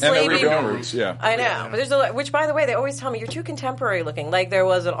seen many Slavey Roots. Yeah, I know. But there's which, by the way, they always tell me you're too contemporary looking. Like there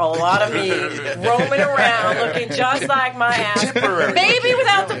wasn't a lot of me roaming around looking just like my ass. Maybe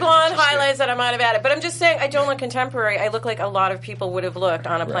without the blonde highlights that I might have added. But I'm just saying I don't look contemporary. I look like a lot of people would have looked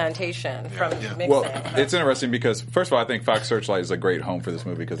on a plantation from mixing. Well, it's interesting because first of all, I think Fox Searchlight is a great home for this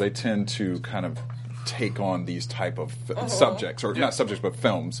movie because they tend to kind of take on these type of subjects, or not subjects, but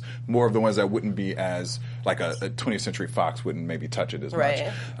films, more of the ones that wouldn't be as, like a 20th Century Fox wouldn't maybe touch it as much.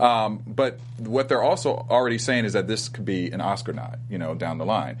 But what they're also already saying is that this could be an Oscar nod, down the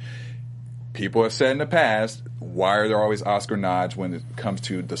line. People have said in the past, why are there always Oscar nods when it comes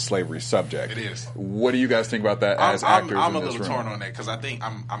to the slavery subject? It is. What do you guys think about that as actors? I'm a in this little room? torn on that because I think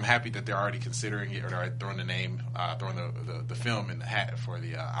I'm happy that they're already considering it, or they're throwing the name, throwing the film in the hat for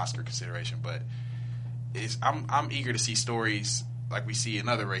the Oscar consideration. But I'm eager to see stories like we see in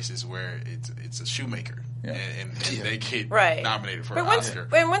other races where it's a shoemaker. Yeah. And they get nominated for an Oscar,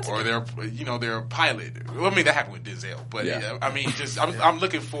 or they're a pilot. Well, I mean that happened with Denzel, but I mean, I'm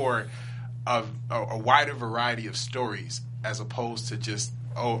looking for a wider variety of stories as opposed to just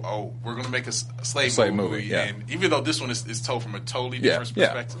we're going to make a slave movie, and even though this one is told from a totally different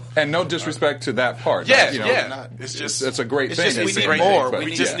perspective, and no disrespect to that part, it's just it's a great thing. We need more.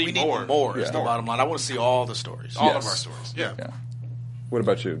 We just need more. Is the bottom line. I want to see all the stories, all of our stories. Yeah. What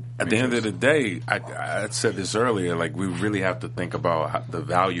about you? At the end of the day, I said this earlier, like we really have to think about the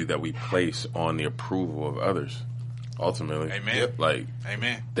value that we place on the approval of others. Ultimately, amen. Like,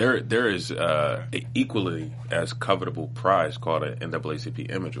 amen. There is a equally as covetable prize called an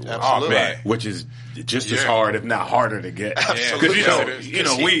NAACP Image Award. Absolutely. Oh man, which is just as hard, if not harder, to get. Absolutely.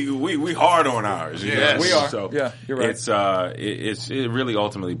 Because we hard on ours. Yes. We are. So yeah, you're right. It really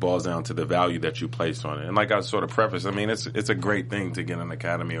ultimately boils down to the value that you place on it. And like I sort of prefaced, I mean, it's a great thing to get an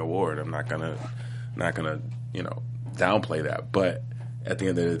Academy Award. I'm not gonna downplay that, but at the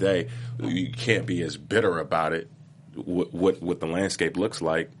end of the day, you can't be as bitter about it. What the landscape looks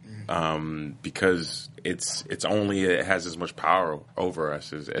like, because it has as much power over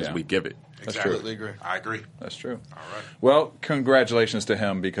us as we give it. Exactly. Agree. I agree. That's true. All right. Well, congratulations to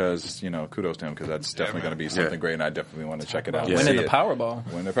him because, kudos to him because that's definitely going to be something great, and I definitely want to check it out. Winning the Powerball.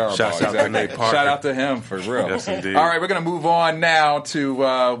 Winning the Powerball. Shouts out to Nate Parker. Shout out to him for real. Yes, indeed. All right, we're going to move on now to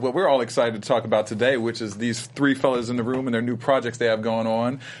what we're all excited to talk about today, which is these three fellas in the room and their new projects they have going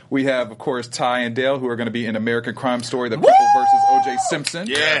on. We have, of course, Ty and Dale, who are going to be in American Crime Story, The People versus O.J. Simpson.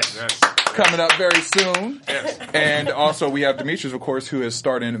 Yes. Coming up very soon. Yes. And also we have Demetrius, of course, who has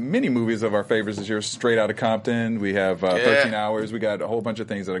starred in many movies of our favorites this year. Straight Outta Compton. We have 13 Hours. We got a whole bunch of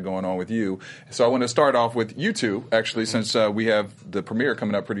things that are going on with you. So I want to start off with you two, actually, since we have the premiere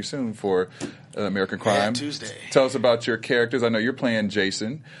coming up pretty soon for American Crime. Yeah, Tuesday. Tell us about your characters. I know you're playing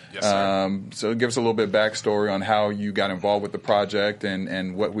Jason. Yes, sir. So give us a little bit of backstory on how you got involved with the project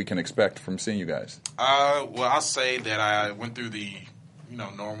and what we can expect from seeing you guys. Well, I'll say that I went through the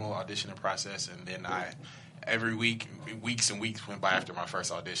normal auditioning process, and then every weeks and weeks went by after my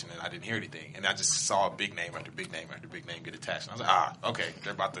first audition, and I didn't hear anything, and I just saw big name after big name after big name get attached, and I was like, okay,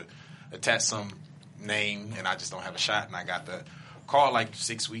 they're about to attach some name, and I just don't have a shot, and I got the call like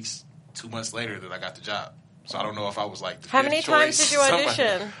 6 weeks, 2 months later that I got the job. So I don't know if I was like the How many times did you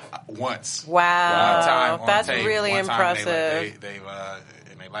audition? Once. Wow. One time on That's tape. really One time impressive. They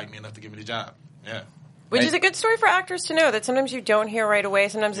liked me enough to give me the job. Yeah. Which is a good story for actors to know, that sometimes you don't hear right away.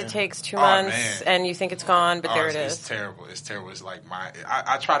 Sometimes it takes 2 months, and you think it's gone, but there it is. It's terrible. It's terrible. It's like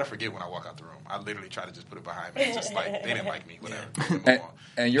I try to forget when I walk out the room. I literally try to just put it behind me. It's just like, they didn't like me, whatever.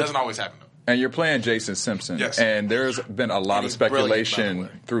 It doesn't always happen, though. And you're playing Jason Simpson. Yes. And there's been a lot of speculation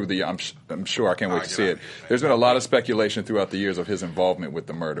through I'm sure, I can't wait to see it. There's been a lot of speculation throughout the years of his involvement with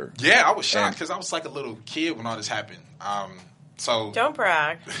the murder. Yeah, I was shocked because I was like a little kid when all this happened. So don't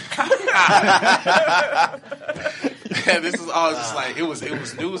brag. Yeah, this is all just like it was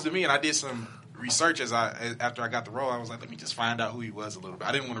news to me, and I did some research after I got the role. I was like, let me just find out who he was a little bit.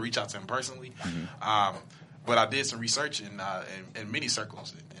 I didn't want to reach out to him personally, but I did some research in many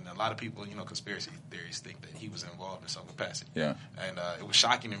circles, and a lot of people, conspiracy theories think that he was involved in some capacity. Yeah, and it was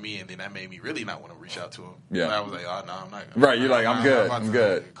shocking to me, and then that made me really not want to reach out to him. Yeah, but I was like, oh no, I'm not. Right, you're like, I'm good. I'm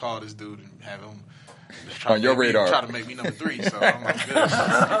good. Call this dude and have him. On your radar. Try to make me number 3, so I'm like, good.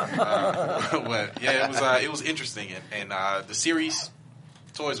 But yeah, it was interesting, and the series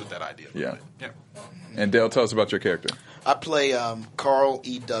toys with that idea. Yeah. And Dale, tell us about your character. I play Carl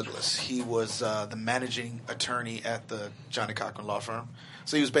E. Douglas. He was the managing attorney at the Johnny Cochran law firm,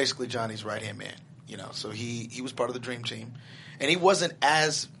 so he was basically Johnny's right hand man. So he was part of the dream team, And he wasn't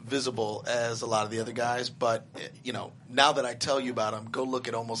as visible as a lot of the other guys, but now that I tell you about him, go look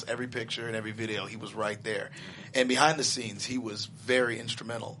at almost every picture and every video. He was right there. And behind the scenes, he was very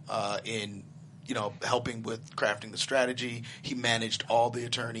instrumental in helping with crafting the strategy. He managed all the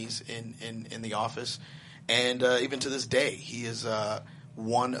attorneys in the office. And even to this day, he is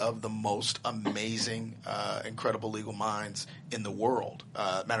one of the most amazing, incredible legal minds in the world.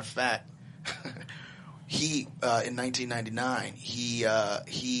 Matter of fact, he in 1999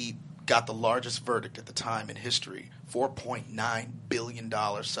 he got the largest verdict at the time in history, $4.9 billion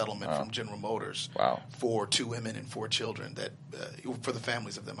settlement from General Motors for 2 women and 4 children that for the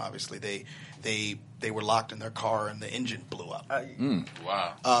families of them. Obviously, they were locked in their car and the engine blew up.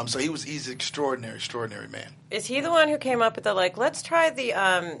 Wow. So he's an extraordinary man. Is he the one who came up with let's try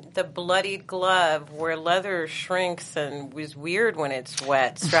the bloodied glove where leather shrinks and was weird when it's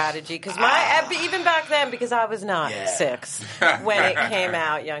wet strategy? Because even back then, because I was not 6 when it came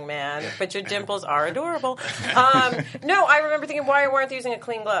out, young man. But your dimples are adorable. No, I remember thinking, why weren't they using a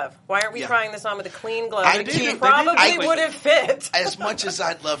clean glove? Why aren't we trying this on with a clean glove? It probably would have fit. As much as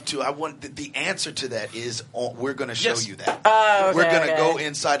I'd love to, I want the answer to that is we're going to show you that. Okay, we're going to go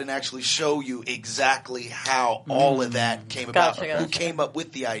inside and actually show you exactly how all of that came about. Who came up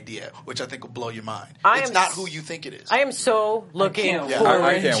with the idea, which I think will blow your mind. It's not who you think it is. I am so looking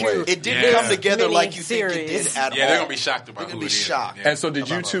forward to it. Didn't come together like you think it did at all. They're going to be shocked about They're going to be shocked. And so did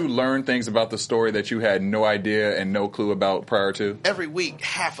you two learn things about the story that you had no idea and no clue about prior to? Every week,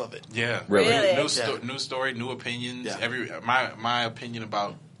 half of it. Yeah. Really? New story, new opinions. Yeah. My opinion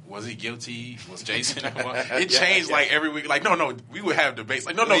about was he guilty? Was Jason? It changed every week. No, we would have debates.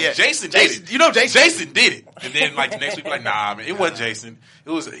 Jason did it. Jason did it. And then the next week, nah, man, it wasn't Jason. It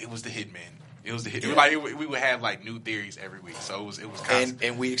was the hitman. It was the hit. We would have new theories every week. So it was constant.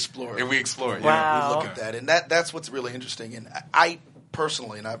 And we explore it. And we explore it. Wow. We look at that, and that's what's really interesting. And I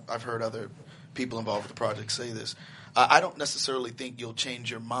personally, and I've heard other people involved with the project say this, I don't necessarily think you'll change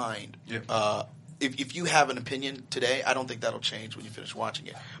your mind. Yeah. If you have an opinion today, I don't think that'll change when you finish watching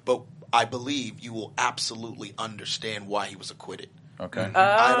it. But I believe you will absolutely understand why he was acquitted. Okay.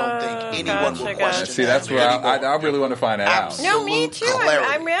 I don't think anyone will question that. See, that's where I really want to find that out. No, me too.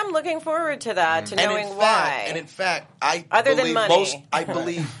 I'm looking forward to that, to knowing why. And in fact, I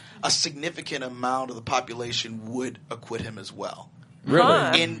believe a significant amount of the population would acquit him as well.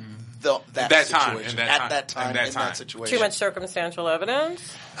 Really? In that situation. Too much circumstantial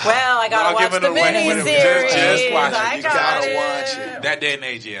evidence? Well, I gotta watch the mini-series. Just watch it. I gotta watch it. That day and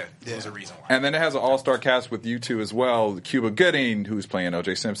age, there's a reason why. And then it has an all-star cast with you two as well. Cuba Gooding, who's playing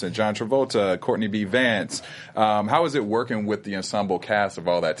O.J. Simpson, John Travolta, Courtney B. Vance. How is it working with the ensemble cast of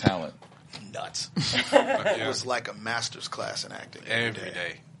all that talent? Nuts. It was like a master's class in acting.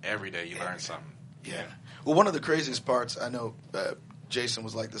 Every day you learn something. Yeah. Well, one of the craziest parts, I know Jason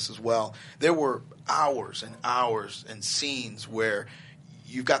was like this as well. There were hours and hours and scenes where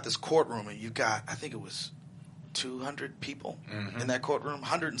you've got this courtroom and you've got, I think it was 200 people in that courtroom,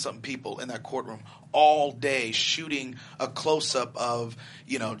 100 and something people in that courtroom all day shooting a close-up of,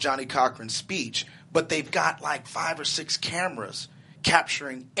 Johnny Cochran's speech. But they've got 5 or 6 cameras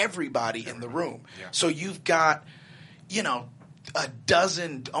capturing everybody in the room. Yeah. So you've got, a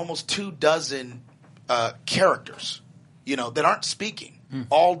dozen, almost 2 dozen characters, that aren't speaking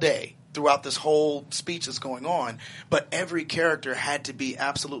all day throughout this whole speech that's going on. But every character had to be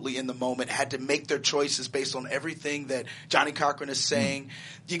absolutely in the moment, had to make their choices based on everything that Johnny Cochran is saying.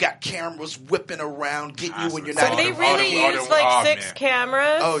 You got cameras whipping around, getting you when you're not. So they really use 6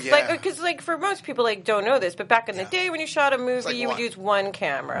 cameras? Oh, yeah. Because for most people don't know this, but back in the day when you shot a movie, you would use 1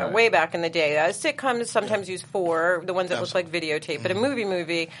 camera. Right. Way back in the day. Sitcoms sometimes use 4, the ones that look like videotape. But a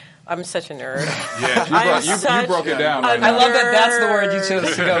movie, I'm such a nerd. You broke it down. I love that that's the word you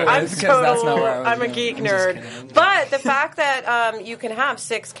chose to go with, because that's not where I was I'm a geek nerd. But the fact that you can have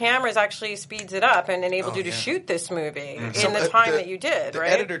 6 cameras actually speeds it up and enabled you to shoot this movie in the time that you did,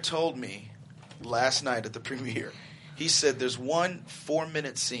 right? The editor told me last night at the premiere, he said there's one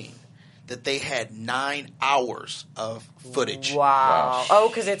 4-minute scene that they had 9 hours of footage. Wow. Oh,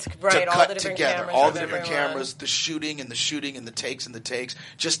 because it's to all cut the different together, cameras. all the different cameras, the shooting and the shooting and the takes and the takes,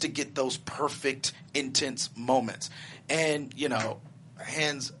 just to get those perfect, intense moments. And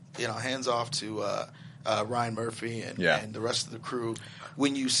hands off to Ryan Murphy and the rest of the crew.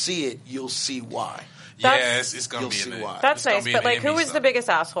 When you see it, you'll see why. It's going to be why. That's nice, but who was the biggest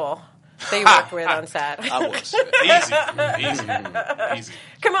asshole that you worked with on set? I was. Easy.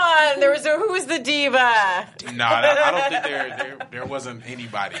 Come on, who was the diva? No, I don't think there wasn't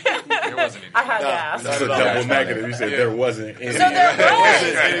anybody. There wasn't anybody. I had to ask. That's a double negative. You said there wasn't anybody. So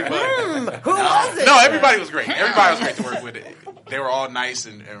there was. Who was it? No, everybody was great. Everybody was great to work with. they were all nice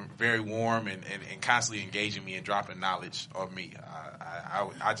and very warm and constantly engaging me and dropping knowledge on me.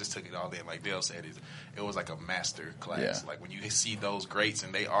 I just took it all in. Like Dale said, it was like a master class. Yeah. Like when you see those greats,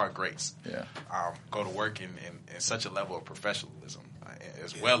 and they are greats, go to work in such a level of professionalism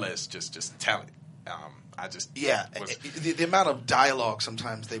as well as just talent. The amount of dialogue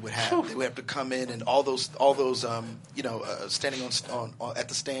sometimes they would have. They would have to come in and all those standing on at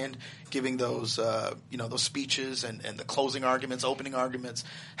the stand, giving those those speeches and the closing arguments, opening arguments,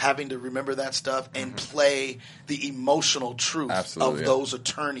 having to remember that stuff and play the emotional truth of those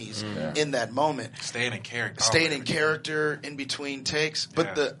attorneys in that moment. Staying in character in between takes.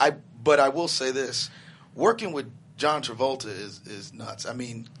 But I will say this: working with John Travolta is nuts. I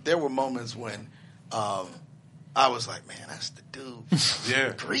mean, there were moments when I was like, man, that's the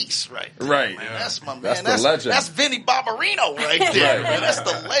dude. Grease right there. Right. Man. That's my man. That's the legend. That's Vinny Barbarino right there. Man. That's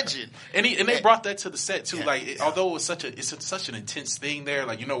the legend. And they brought that to the set too. Although it was such an intense thing there,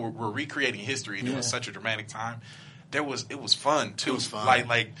 we're recreating history and it was such a dramatic time. It was fun too. It was fun.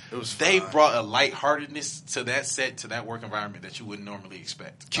 They brought a lightheartedness to that set, to that work environment that you wouldn't normally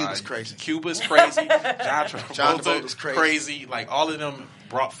expect. Cuba's crazy. John Travolta's crazy. Like all of them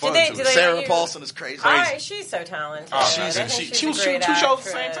brought fun to it. Sarah Paulson is crazy. She's so talented. She was shooting 2 shows at the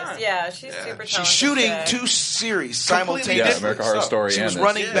same time. Yeah, she's super talented. She's shooting 2 series simultaneously. Yeah, American Horror Story. She was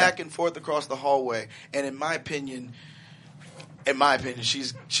running back and forth across the hallway, and in my opinion,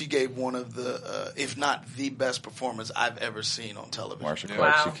 she gave one of the, if not the best performance I've ever seen on television. Marsha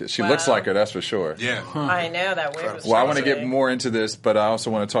Clark. She looks like her, that's for sure. Yeah. I know, that wig was Well, I want to get more into this, but I also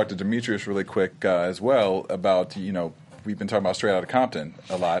want to talk to Demetrius really quick as well about, we've been talking about Straight Outta Compton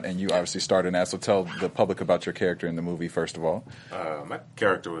a lot, and you obviously starred in that, so tell the public about your character in the movie, first of all. My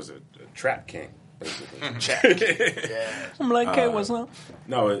character was a trap king. I'm like, okay, what's up?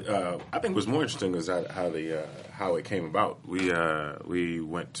 No, I think what's more interesting is how it came about. We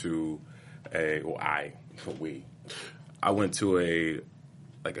went to I went to a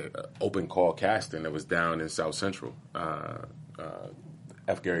open call casting that was down in South Central.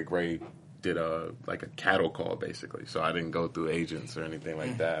 F. Gary Gray did a cattle call basically, so I didn't go through agents or anything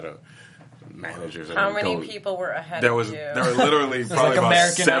like that or managers. How many people were ahead of you? There were literally probably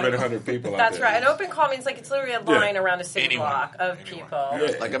about 700 people out there. That's right. An open call means it's literally a line around a city block of people.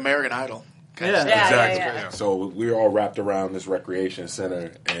 Yeah. Like American Idol. Yeah, exactly. Yeah. So we were all wrapped around this recreation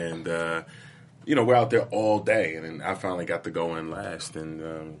center, and we're out there all day. And then I finally got to go in last.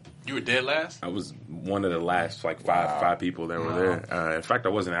 And you were dead last? I was one of the last, five people that were there. In fact, I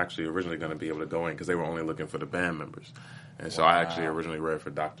wasn't actually originally going to be able to go in because they were only looking for the band members. And so I actually originally read for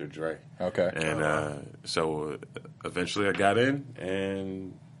Dr. Dre. Okay. And so eventually I got in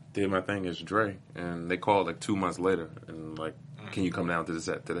and did my thing as Dre. And they called 2 months later and can you come down to the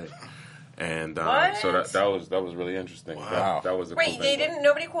set today? And so that was really interesting. Wow. That was a Wait,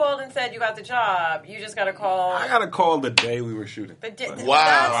 nobody called and said you got the job. You just got a call. I got a call the day we were shooting. Wow.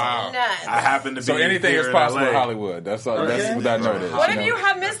 That's nuts. I happened to be So anything is possible in Hollywood. That's what I noticed. What if you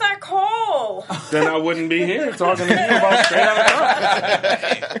had missed that call? Then I wouldn't be here talking to you about Straight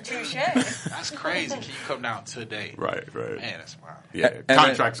Outta Compton. Touche. That's crazy. Can you come down today? Right. Man, that's wild. Yeah,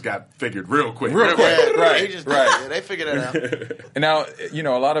 contracts got figured real quick. Right. Yeah, they figured it out. And now,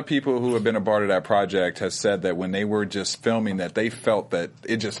 a lot of people who have been a part of that project has said that when they were just filming that, they felt that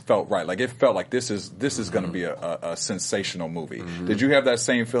it just felt right. Like it felt like this is going to be a sensational movie. Mm-hmm. Did you have that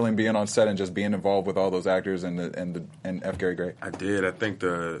same feeling being on set and just being involved with all those actors and F. Gary Gray? I did. I think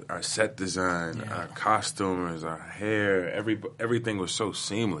our set design, our costumes, our hair, everything was so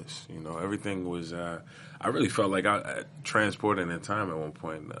seamless. Everything was. I really felt like I transported in time at one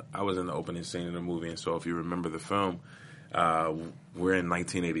point. I was in the opening scene of the movie, and so if you remember the film, we're in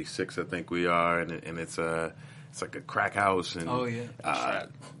 1986, I think we are, and it's like a crack house and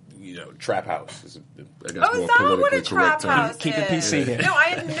trap house. Is, I guess, more politically what a trap house Keep it PC here. No, I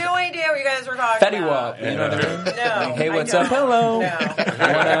had no idea what you guys were talking Fetty about. Wap, you know what I mean? No. Hey, what's up? Hello. No.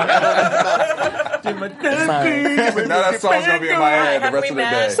 Now that song's going to be in my head the rest of the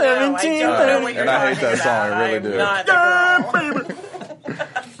day. 17, and I hate that song. I really do. Not that girl.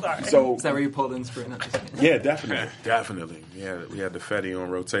 Sorry. So is that where you pulled inspiration? Yeah, definitely. Yeah, we had the Fetty on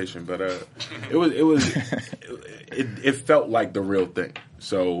rotation, but it felt like the real thing.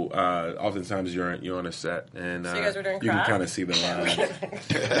 So oftentimes you're on a set and so you guys were doing you crack? can kind of see the line.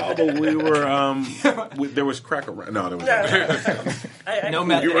 Although we were, there was crack around. No, there was not.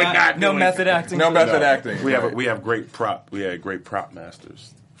 No method acting. No method acting. We have great prop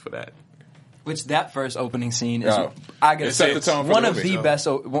masters for that. Which that first opening scene is, I gotta say, the tone for one the of movie, the best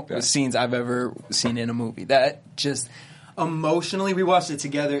scenes I've ever seen in a movie. That just, emotionally, we watched it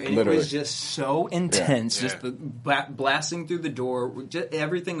together, and Literally. it was just so intense. Yeah. Just the blasting through the door, just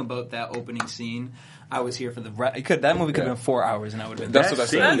everything about that opening scene. I was here for that movie could have been 4 hours, and I would have been. That's That what I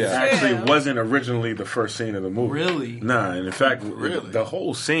scene said. Yeah. actually Yeah. wasn't originally the first scene of the movie. Really? Nah, and in fact, Really? the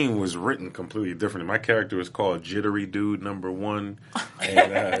whole scene was written completely differently. My character was called Jittery Dude Number 1.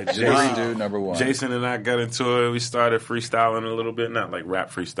 And, Jittery Dude Number 1. Jason and I got into it. We started freestyling a little bit, not like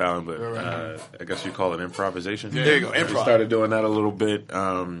rap freestyling, but I guess you call it improvisation. There you go, We improv. started doing that a little bit.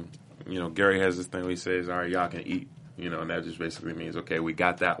 Gary has this thing where he says, "All right, y'all can eat." And that just basically means, okay, we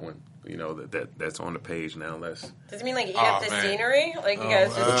got that one. That's on the page now. Let's Does it mean like eat up the scenery? Like you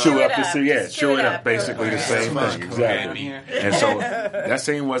guys just chew chew up it the up? scene. Yeah, Just chew it up. Basically Okay. the same thing. Exactly. Yeah. And so that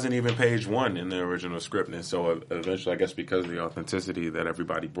scene wasn't even page 1 in the original script. And so eventually, I guess because of the authenticity that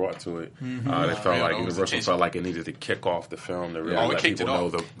everybody brought to it, it felt like Universal felt like it needed to kick off the film to really Oh, it let kicked people it know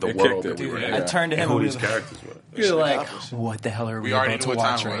off. the It world kicked that we it, were yeah. in. I turned to him and who and these we were- characters were. You're like, accomplished. what the hell are we We already about to knew what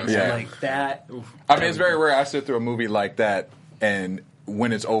watch time it right was. now? Yeah. Like that. Oof. I mean, it's very rare I sit through a movie like that, and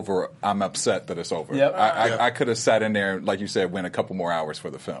when it's over, I'm upset that it's over. Yep. I could have sat in there, like you said, went a couple more hours for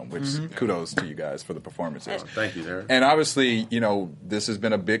the film, which kudos to you guys for the performances. Thank you, Derek. And obviously, this has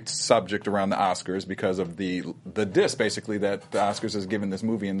been a big subject around the Oscars because of the diss, basically, that the Oscars has given this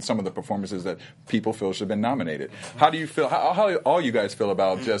movie and some of the performances that people feel should have been nominated. How do you feel? How all you guys feel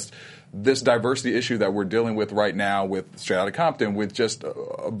about just this diversity issue that we're dealing with right now with Straight Outta Compton, with just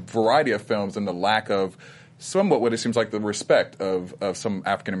a variety of films and the lack of somewhat what it seems like the respect of some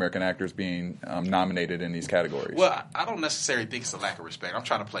African American actors being nominated in these categories? Well, I don't necessarily think it's a lack of respect. I'm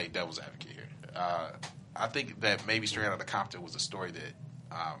trying to play devil's advocate here. I think that maybe Straight Outta Compton was a story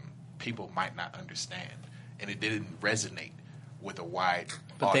that people might not understand, and it didn't resonate with a wide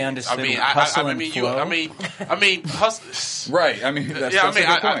But they audience. understood hustle and flow. hustle. Right. I mean, that's Yeah, a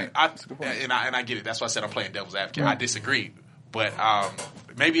good point. That's a good point. And I get it. That's why I said I'm playing devil's advocate. I disagree, but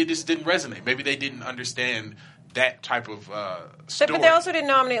maybe it just didn't resonate. Maybe they didn't understand that type of story. But they also didn't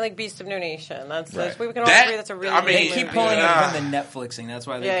nominate like Beast of No Nation. That's we can all That- agree that's a really I mean, great They movie. keep pulling Yeah. it from the Netflixing. That's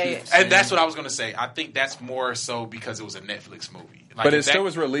why they Yeah, keep yeah. saying- And that's what I was going to say. I think that's more so because it was a Netflix movie. Like, But it if that- still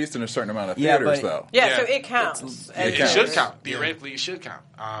was released in a certain amount of Yeah, theaters, but- though. Yeah, Yeah. so it counts. It should count. Theoretically, it should count.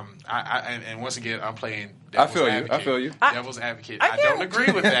 And once again, I'm playing devil's feel you. advocate. I feel you. Devil's advocate. I I don't can-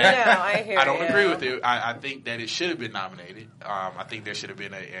 agree with that. No, I hear I don't you. agree with it. I think that it should have been nominated. I think there should have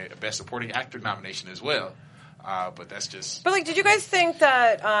been a Best Supporting Actor nomination as well. But that's just... But did you guys think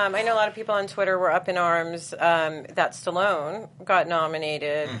that? I know a lot of people on Twitter were up in arms that Stallone got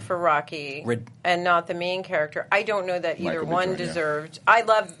nominated for Rocky and not the main character. I don't know that either Michael B. one Jordan, yeah. deserved.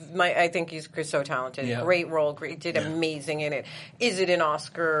 I think he's so talented. Yeah. Great role. Did amazing in it. Is it an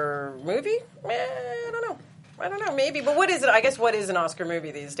Oscar movie? I don't know. Maybe. But what is it? I guess what is an Oscar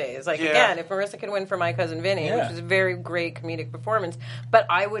movie these days? Again, if Marissa could win for My Cousin Vinny, Yeah. which was a very great comedic performance, but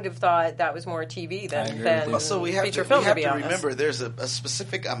I would have thought that was more TV than Also, we have feature to, film, we have be to honest. remember there's a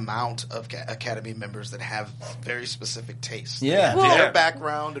specific amount of Academy members that have very specific tastes. Yeah. They have Well- their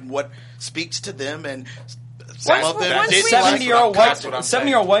background and what speaks to them, and some Once- of them once we- dislike. 70-year-old That's what I'm saying.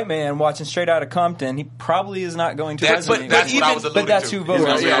 70-year-old white man watching Straight Outta Compton, he probably is not going to That's resonate. what I with was it. alluding But that's to. who votes.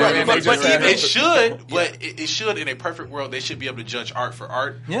 Right, yeah, Right, and but they just even- said- It should, but it should in a perfect world. They should be able to judge art for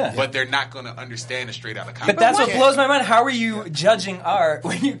art. Yeah. But they're not going to understand it straight out of Compton. But that's what But blows my mind. How are you judging art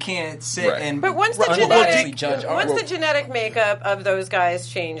when you can't sit Right. and But once the unbiasedly judge art? once the genetic makeup of those guys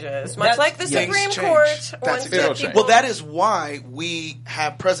changes, much That's- like the yeah. Supreme Things Court, change. once That's the It'll people, change. Well, that is why we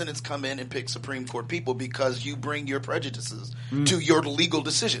have presidents come in and pick Supreme Court people, because you bring your prejudices to your legal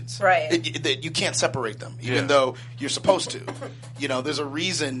decisions. Right. That you can't separate them, even Yeah. though you're supposed to. There's a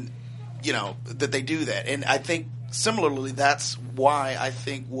reason, that they do that. And I think similarly, that's why I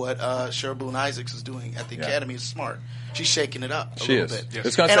think what Cheryl Boone Isaacs is doing at the Academy is smart. She's shaking it up a She little is. bit.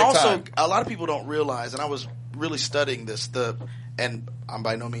 It's gonna and take also, time. a lot of people don't realize, and I was really studying this, and I'm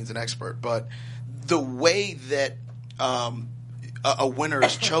by no means an expert, but the way that a winner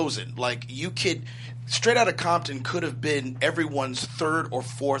is chosen, Straight Outta Compton could have been everyone's third or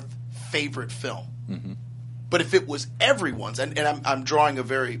fourth favorite film. Mm-hmm. But if it was everyone's, and I'm drawing a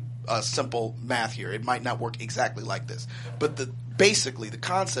very simple math here, it might not work exactly like this, but basically the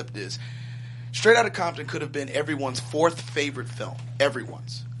concept is Straight Outta Compton could have been everyone's fourth favorite film,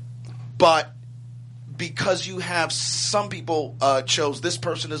 everyone's. But because you have some people chose this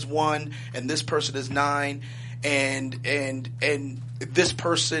person as 1 and this person as 9, and this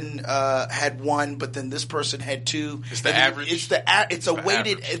person had 1, but then this person had 2. It's the And average. It's a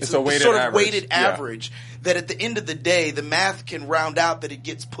weighted. average. It's a a weighted sort of average. weighted Yeah. average. That at the end of the day, the math can round out that it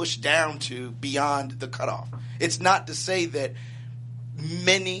gets pushed down to beyond the cutoff. It's not to say that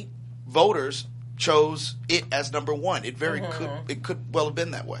many voters chose it as number one. It could well have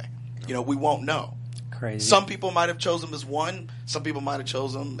been that way. You know, we won't know. Crazy. Some people might have chosen him as one. Some people might have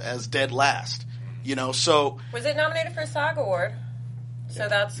chosen him as dead last. You know, so was it nominated for a SAG award? So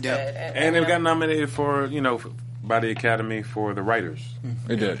that's good. And it got nominated for, you know, by the Academy for the writers.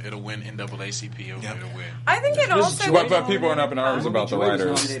 It did. It'll win NAACP. It'll win. I think it also. But people are up in arms about the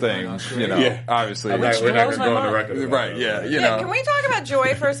writers thing. You know, obviously. We're not going to go on the record. Right? Yeah. You know. Can we talk about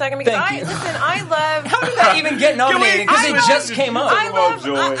Joy for a second? Because I love. How did that even get nominated? Because it just came up. I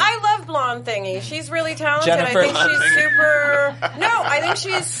love Blonde Thingy. She's really talented. Jennifer. I think she's super. No, I think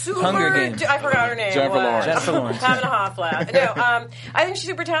she's super. Hunger Games. I forgot her name. Jennifer Lawrence. Having a hot laugh. No, I think she's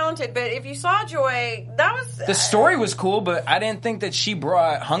super talented. But if you saw Joy, that was the story was cool, but I didn't think that she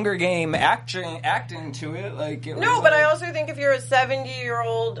brought Hunger Game acting to it. Like it no, was but I also think if you're a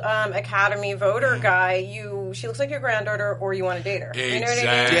 70-year-old Academy voter guy, she looks like your granddaughter, or you want to date her. Exactly. You know what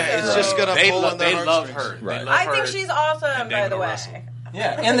I mean? Yeah, it's just gonna pull on their They love heartstrings. her. Right. I think she's awesome, by the way. Russell.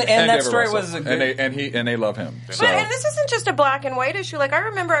 yeah, and that David story Russell. was a good. and they love him. So. But, and this isn't just a black and white issue. Like, I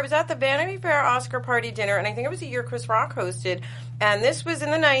remember I was at the Vanity Fair Oscar party dinner, and I think it was the year Chris Rock hosted, and this was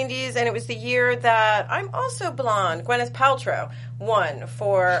in the 90s, and it was the year that I'm also blonde. Gwyneth Paltrow won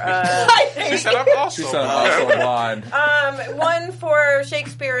for... She said I'm also blonde. Won for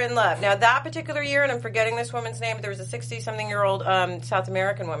Shakespeare in Love. Now, that particular year, and I'm forgetting this woman's name, but there was a 60-something-year-old South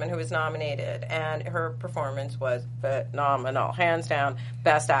American woman who was nominated, and her performance was phenomenal. Hands down,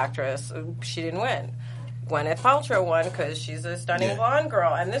 best actress. She didn't win. Gwyneth Paltrow won because she's a stunning blonde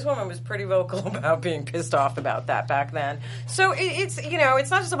girl, and this woman was pretty vocal about being pissed off about that back then. So it's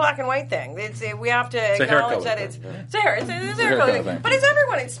it's not just a black and white thing. We have to acknowledge that it's a hair color thing. But it's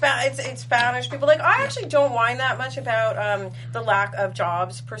everyone. It's Spanish people. Like, I actually don't whine that much about the lack of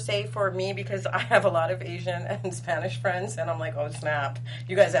jobs per se for me, because I have a lot of Asian and Spanish friends, and I'm like, oh snap,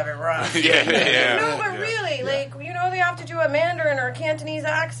 you guys have it rough. No, but really, like, they have to do a Mandarin or a Cantonese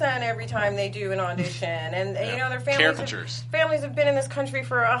accent every time they do an audition. And their families have been in this country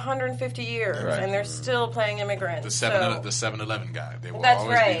for 150 years, and they're still playing immigrants. The 7-Eleven guy. They will that's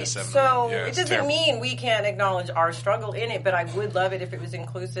always right. be the 7-Eleven. So yeah, it doesn't terrible. mean we can't acknowledge our struggle in it, but I would love it if it was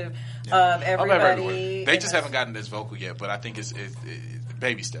inclusive of everybody. They just haven't gotten this vocal yet, but I think it's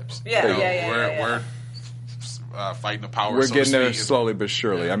baby steps. We're fighting the power. We're getting there slowly but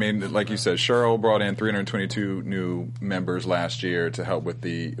surely. I mean, like you said, Cheryl brought in 322 new members last year to help with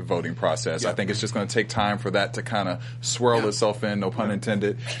the voting process. I think it's just going to take time for that to kind of swirl itself in, no pun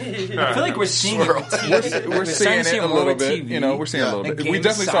intended. I feel like we're seeing it. We're seeing it a little bit. We're seeing a little bit. We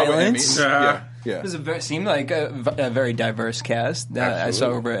definitely saw it with Emmys. It was seemed like a very diverse cast that I saw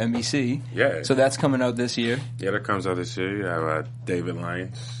over at NBC. Yeah. So that's coming out this year. Yeah, that comes out this year. You have David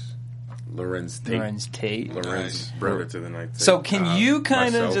Lyons. Lorenz Tate. Lorenz brother to the night. So can you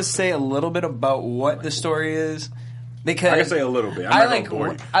kind of just say a little bit about what the story is? Because I can say a little bit. I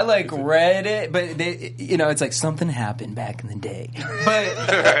read it, but it's like something happened back in the day. But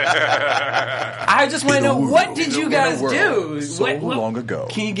I just want to know, what did you guys do so long ago?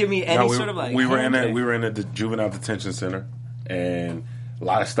 Can you give me any sort of like? We were in the juvenile detention center, and a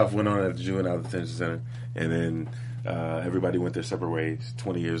lot of stuff went on at the juvenile detention center, and then everybody went their separate ways.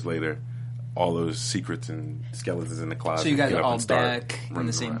 20 years later, all those secrets and skeletons in the closet. So you guys are all back in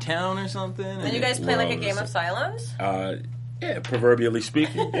the same town or something? And you guys play like a game of silence? Yeah, proverbially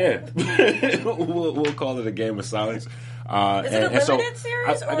speaking, yeah. we'll call it a game of silence. Is it a limited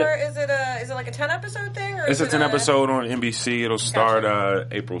series, or is it like a 10-episode thing? Or it's a 10-episode on NBC. It'll start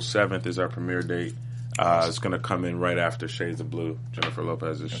April 7th is our premiere date. It's going to come in right after Shades of Blue, Jennifer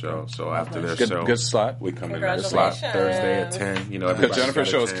Lopez's show. So after their show, good slot. We come in the slot Thursday at 10. Because Jennifer's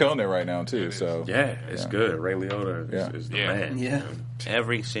show is killing it right now too. So it's good. Ray Liotta is the man. Yeah.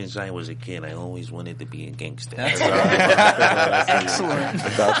 Ever since I was a kid, I always wanted to be a gangster. Excellent.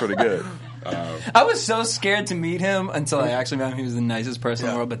 That's pretty good. I was so scared to meet him until I actually met him. He was the nicest person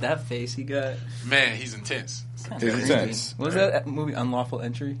in the world, but that face he got... Man, he's intense. He's intense. What was that movie, Unlawful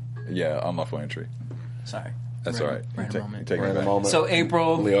Entry? Yeah, Unlawful Entry. Sorry. That's all right. Take it back. So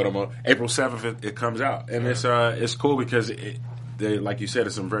April 7th it comes out, and it's cool because like you said,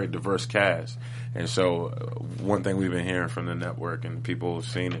 it's some very diverse cast, and so one thing we've been hearing from the network and people who've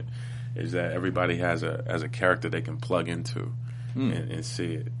seen it is that everybody has a character they can plug into and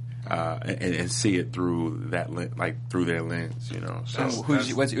see it. And see it through that through their lens, So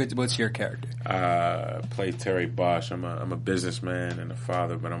what's your character? Play Terry Bosch. I'm a businessman and a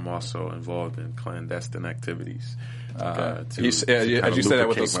father, but I'm also involved in clandestine activities. You said that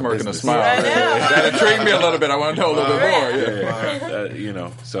with a smirk and a smile. That intrigued me a little bit. I want to know a little bit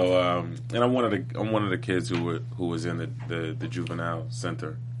more. So and I'm one of the kids who was in the juvenile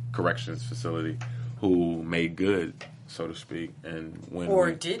center corrections facility who made good, so to speak. And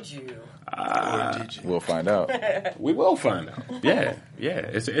when did you? We'll find out. We will find out. Yeah.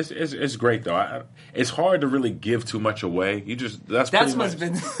 It's great though. It's hard to really give too much away. That's what's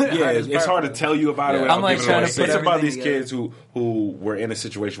been. It's hard to tell you about it. I'm like trying to put it's about these together. kids who were in a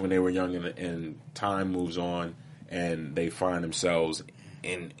situation when they were young, and time moves on, and they find themselves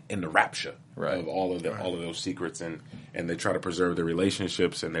in the rapture of all of those secrets, and they try to preserve their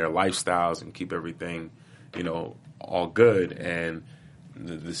relationships and their lifestyles and keep everything, all good. And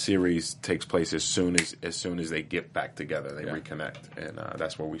the series takes place as soon as they get back together, they reconnect, and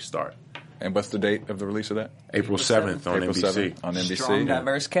that's where we start. And what's the date of the release of that? April 7th on April NBC. 7th on NBC. Strong,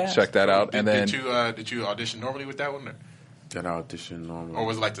 diverse cast. Check that out. And then did you audition normally with that one? Or? Did I audition normally? Or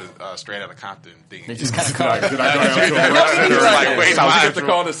was it like the Straight Outta Compton thing? They just kind of called. did I get the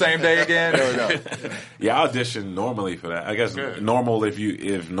call the same day again? Or no? Yeah, I auditioned normally for that. I guess normal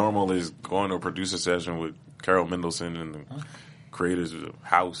if normal is going to a producer session with Carol Mendelsohn and the creators of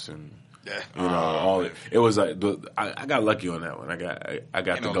House and all it. It was like I got lucky on that one. I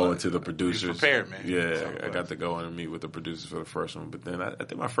got to go into the producers. You prepared, man. Yeah, I got to go in and meet with the producers for the first one. But then I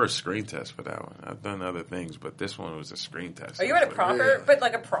did my first screen test for that one. I've done other things, but this one was a screen test. Are you at a proper, but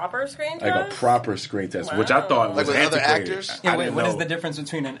like a proper screen test? Like a proper screen test, which I thought was like with other antiquated. actors. Yeah, wait, what is the difference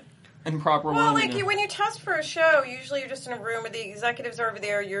between an improper one? Well, like when you test for a show, usually you're just in a room where the executives are over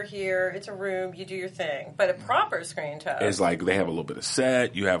there, you're here, it's a room, you do your thing. But a proper screen test, it's like they have a little bit of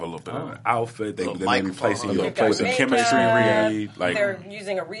set, you have a little bit of an outfit, they may be placing you You've got with a makeup, chemistry read. Like they're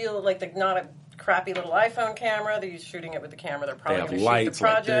using a real, not a crappy little iPhone camera. They're shooting it with the camera they're probably going to shoot the lights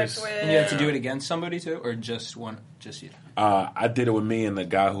like project this. with. And you have to do it against somebody too, or just you? I did it with me and the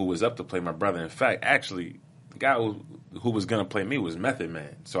guy who was up to play my brother. In fact, actually, the guy who was going to play me was Method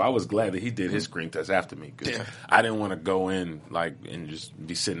Man. So I was glad that he did his screen test after me, because I didn't want to go in and just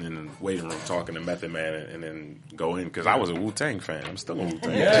be sitting in the waiting room talking to Method Man and then go in, because I was a Wu-Tang fan. I'm still a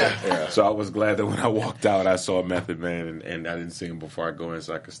Wu-Tang fan. So I was glad that when I walked out, I saw Method Man and I didn't see him before I go in,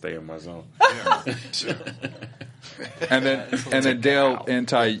 so I could stay in my zone. And then Dale and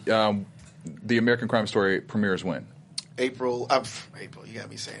Ty, the American Crime Story premieres when? April, you got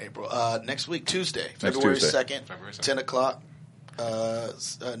me saying April. Next week, Tuesday, February 2nd, 10 o'clock, 9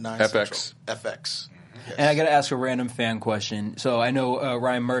 FX. Central. FX. Yes. And I got to ask a random fan question. So I know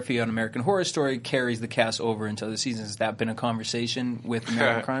Ryan Murphy on American Horror Story carries the cast over into other seasons. Has that been a conversation with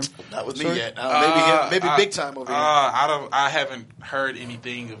American Crime? Not with me yet. Maybe big time over here. I haven't heard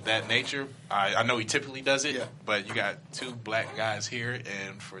anything of that nature. I know he typically does it, but you got two black guys here,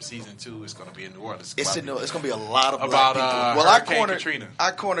 and for season 2, it's going to be in New Orleans. It's going to be a lot of black people. Well,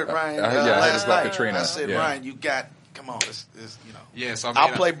 I cornered Ryan last night. Katrina. I said, Ryan, you got. Come on, Yeah, so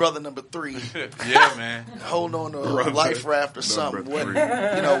I'll play brother number 3. Yeah, man. Hold on to a life raft or something.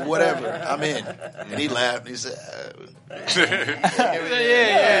 Whatever. I'm in. And he laughed and he said,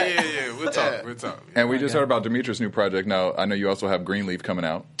 yeah. We'll talk. And we just heard about Demetrius' new project. Now, I know you also have Greenleaf coming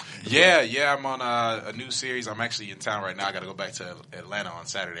out. Yeah, I'm on a new series. I'm actually in town right now. I got to go back to Atlanta on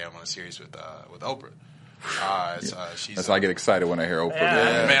Saturday. I'm on a series with Oprah. That's why I get excited when I hear Oprah.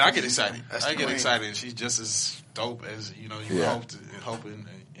 Yeah. Man, I get excited. Excited, and she's just as dope as you would hope and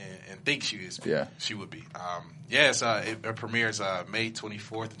think she is. Yeah, she would be. It premieres May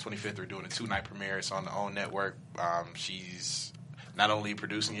 24th and 25th. We're doing a 2-night premiere. It's on the OWN network. She's not only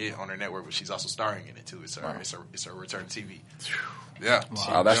producing it on her network, but she's also starring in it too. It's her return to TV. Yeah.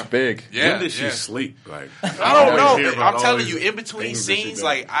 Wow, that's big. Yeah. When did she sleep? Like, I don't know. I'm telling you, in between scenes,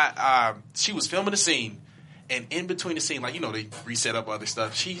 she was filming a scene. And in between the scene, they reset up other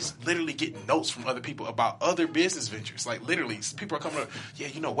stuff. She's literally getting notes from other people about other business ventures. Like, literally, people are coming up,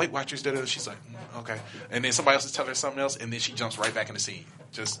 Weight Watchers, da-da. She's like, okay. And then somebody else is telling her something else, and then she jumps right back in the scene.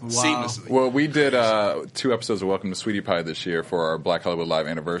 Just seamlessly. Well, we did 2 episodes of Welcome to Sweetie Pie this year for our Black Hollywood Live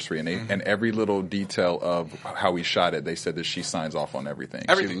anniversary, and every little detail of how we shot it, they said that she signs off on everything.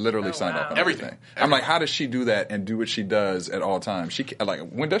 She literally signed off on everything. I'm like, how does she do that and do what she does at all times?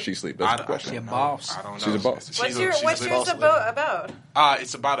 When does she sleep? That's the question. She's a boss. I don't know. She's a boss. What's yours about?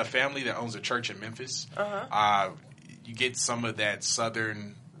 It's about a family that owns a church in Memphis. You get some of that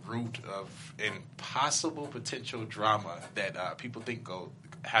southern root of impossible potential drama that people think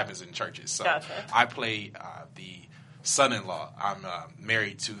happens in churches. So I play the son-in-law. I'm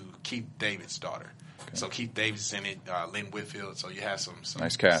married to Keith David's daughter. Okay. So Keith David's in it, Lynn Whitfield. So you have some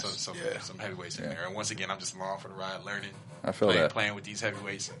nice cast, some heavyweights in there. And once again, I'm just along for the ride, learning. I feel that playing with these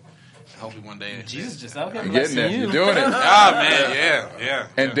heavyweights. Hopefully one day. Jesus, just out here You're getting there. You're doing it. Yeah.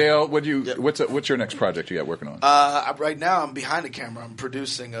 And Dale, what's your next project you got working on? Right now, I'm behind the camera. I'm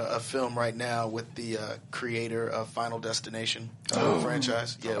producing a film right now with the creator of Final Destination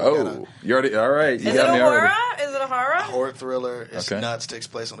franchise. Yeah. You already all right? You Is got it me a already. horror? Is it a horror? Horror thriller. It's Okay. nuts. Takes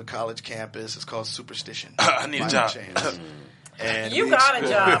place on a college campus. It's called Superstition. I need a job. And You we got a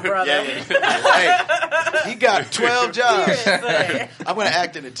job, brother. Hey, he got 12 jobs. Seriously. I'm going to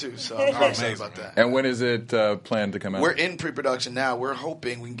act in it too, so I'm excited about that. And when is it planned to come out? We're in pre-production now. We're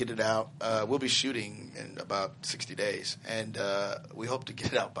hoping we can get it out. We'll be shooting in about 60 days, and we hope to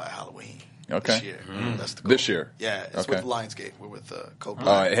get it out by Halloween. Okay. This year. That's the goal. This year? Yeah, it's Okay. with Lionsgate. We're with Code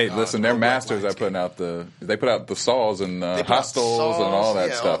Black. Hey, listen, they're Code Black masters at Lionsgate. putting out they put out the Saws and They put out Hostels Saws, and all that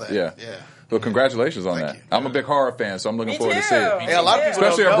yeah, stuff. all that. Yeah. Yeah. Well, congratulations on Thank that. you. I'm a big horror fan, so I'm looking Me forward too. to seeing it. Hey, a lot of people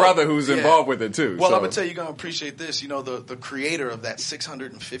Especially don't a know. brother who's Yeah. involved with it too. Well, so. I'm gonna tell you, you're gonna appreciate this. You know, the creator of that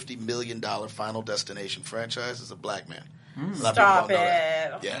 $650 million Final Destination franchise is a black man. A lot of people Stop don't know it.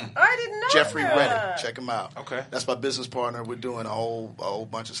 that. Yeah. I didn't know Jeffrey that. Reddick, check him out. Okay. That's my business partner. We're doing a whole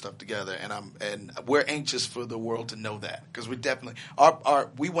bunch of stuff together, and we're anxious for the world to know that because we definitely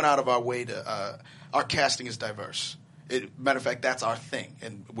we went out of our way to our casting is diverse. Matter of fact, that's our thing,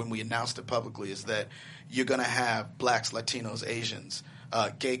 and when we announced it publicly, is that you're going to have blacks, Latinos, Asians,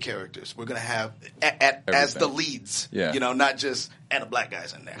 gay characters. We're going to have as the leads. Yeah. You know, not just and the black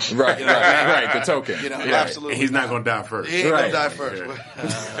guys in there. Right, You know what I mean? right, the token. You know, Yeah. absolutely. He's not going to die first. He ain't Right. gonna die first.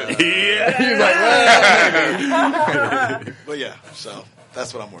 Yeah. But yeah, so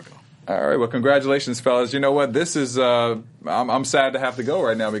that's what I'm working on. All right. Well, congratulations, fellas. You know what? This is I'm sad to have to go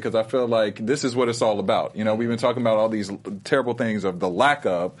right now because I feel like this is what it's all about. You know, we've been talking about all these terrible things of the lack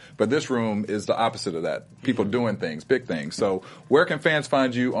of, but this room is the opposite of that. People doing things, big things. So where can fans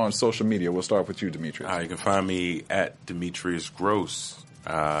find you on social media? We'll start with you, Demetrius. You can find me at Demetrius Gross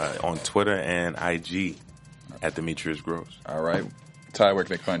on Twitter and IG at Demetrius Gross. All right. Ty, where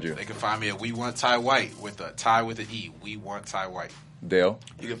can they find you? They can find me at We Want Ty White with a Ty with an E. We Want Ty White. Dale?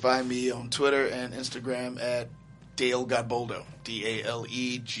 You can find me on Twitter and Instagram at Dale Godboldo,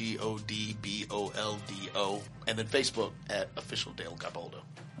 DaleGodboldo, and then Facebook at Official Dale Godboldo.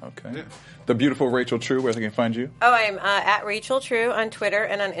 Okay. Yeah. The beautiful Rachel True, where they can find you? Oh, I'm at Rachel True on Twitter,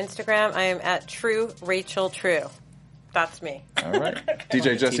 and on Instagram, I am at True Rachel True. That's me. All right.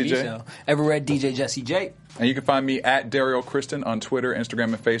 DJ Jesse J. Everywhere at DJ Jesse J. And you can find me at Daryl Kristen on Twitter,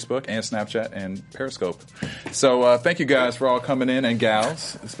 Instagram, and Facebook, and Snapchat, and Periscope. So thank you guys for all coming in, and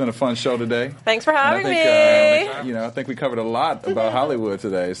gals. It's been a fun show today. Thanks for having me. I think we covered a lot about Hollywood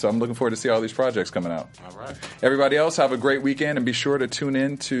today, so I'm looking forward to see all these projects coming out. All right. Everybody else, have a great weekend, and be sure to tune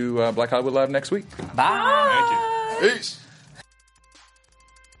in to Black Hollywood Live next week. Bye. Thank you. Peace.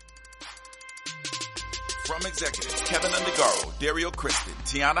 From executives Kevin Undergaro, Dario Kristen,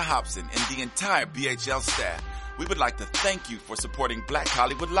 Tiana Hobson, and the entire BHL staff, we would like to thank you for supporting Black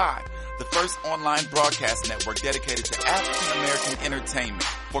Hollywood Live, the first online broadcast network dedicated to African American entertainment.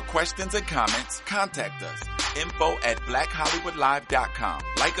 For questions and comments, contact us. info@blackhollywoodlive.com.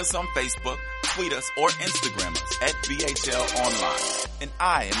 Like us on Facebook, tweet us, or Instagram us at BHL Online. And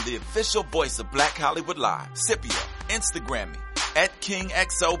I am the official voice of Black Hollywood Live, Scipio. Instagram me at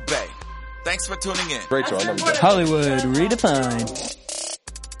KingXOBay. Thanks for tuning in. Rachel, I love you. Hollywood redefined.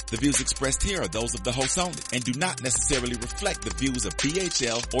 The views expressed here are those of the host only and do not necessarily reflect the views of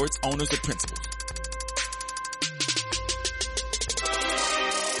BHL or its owners or principals.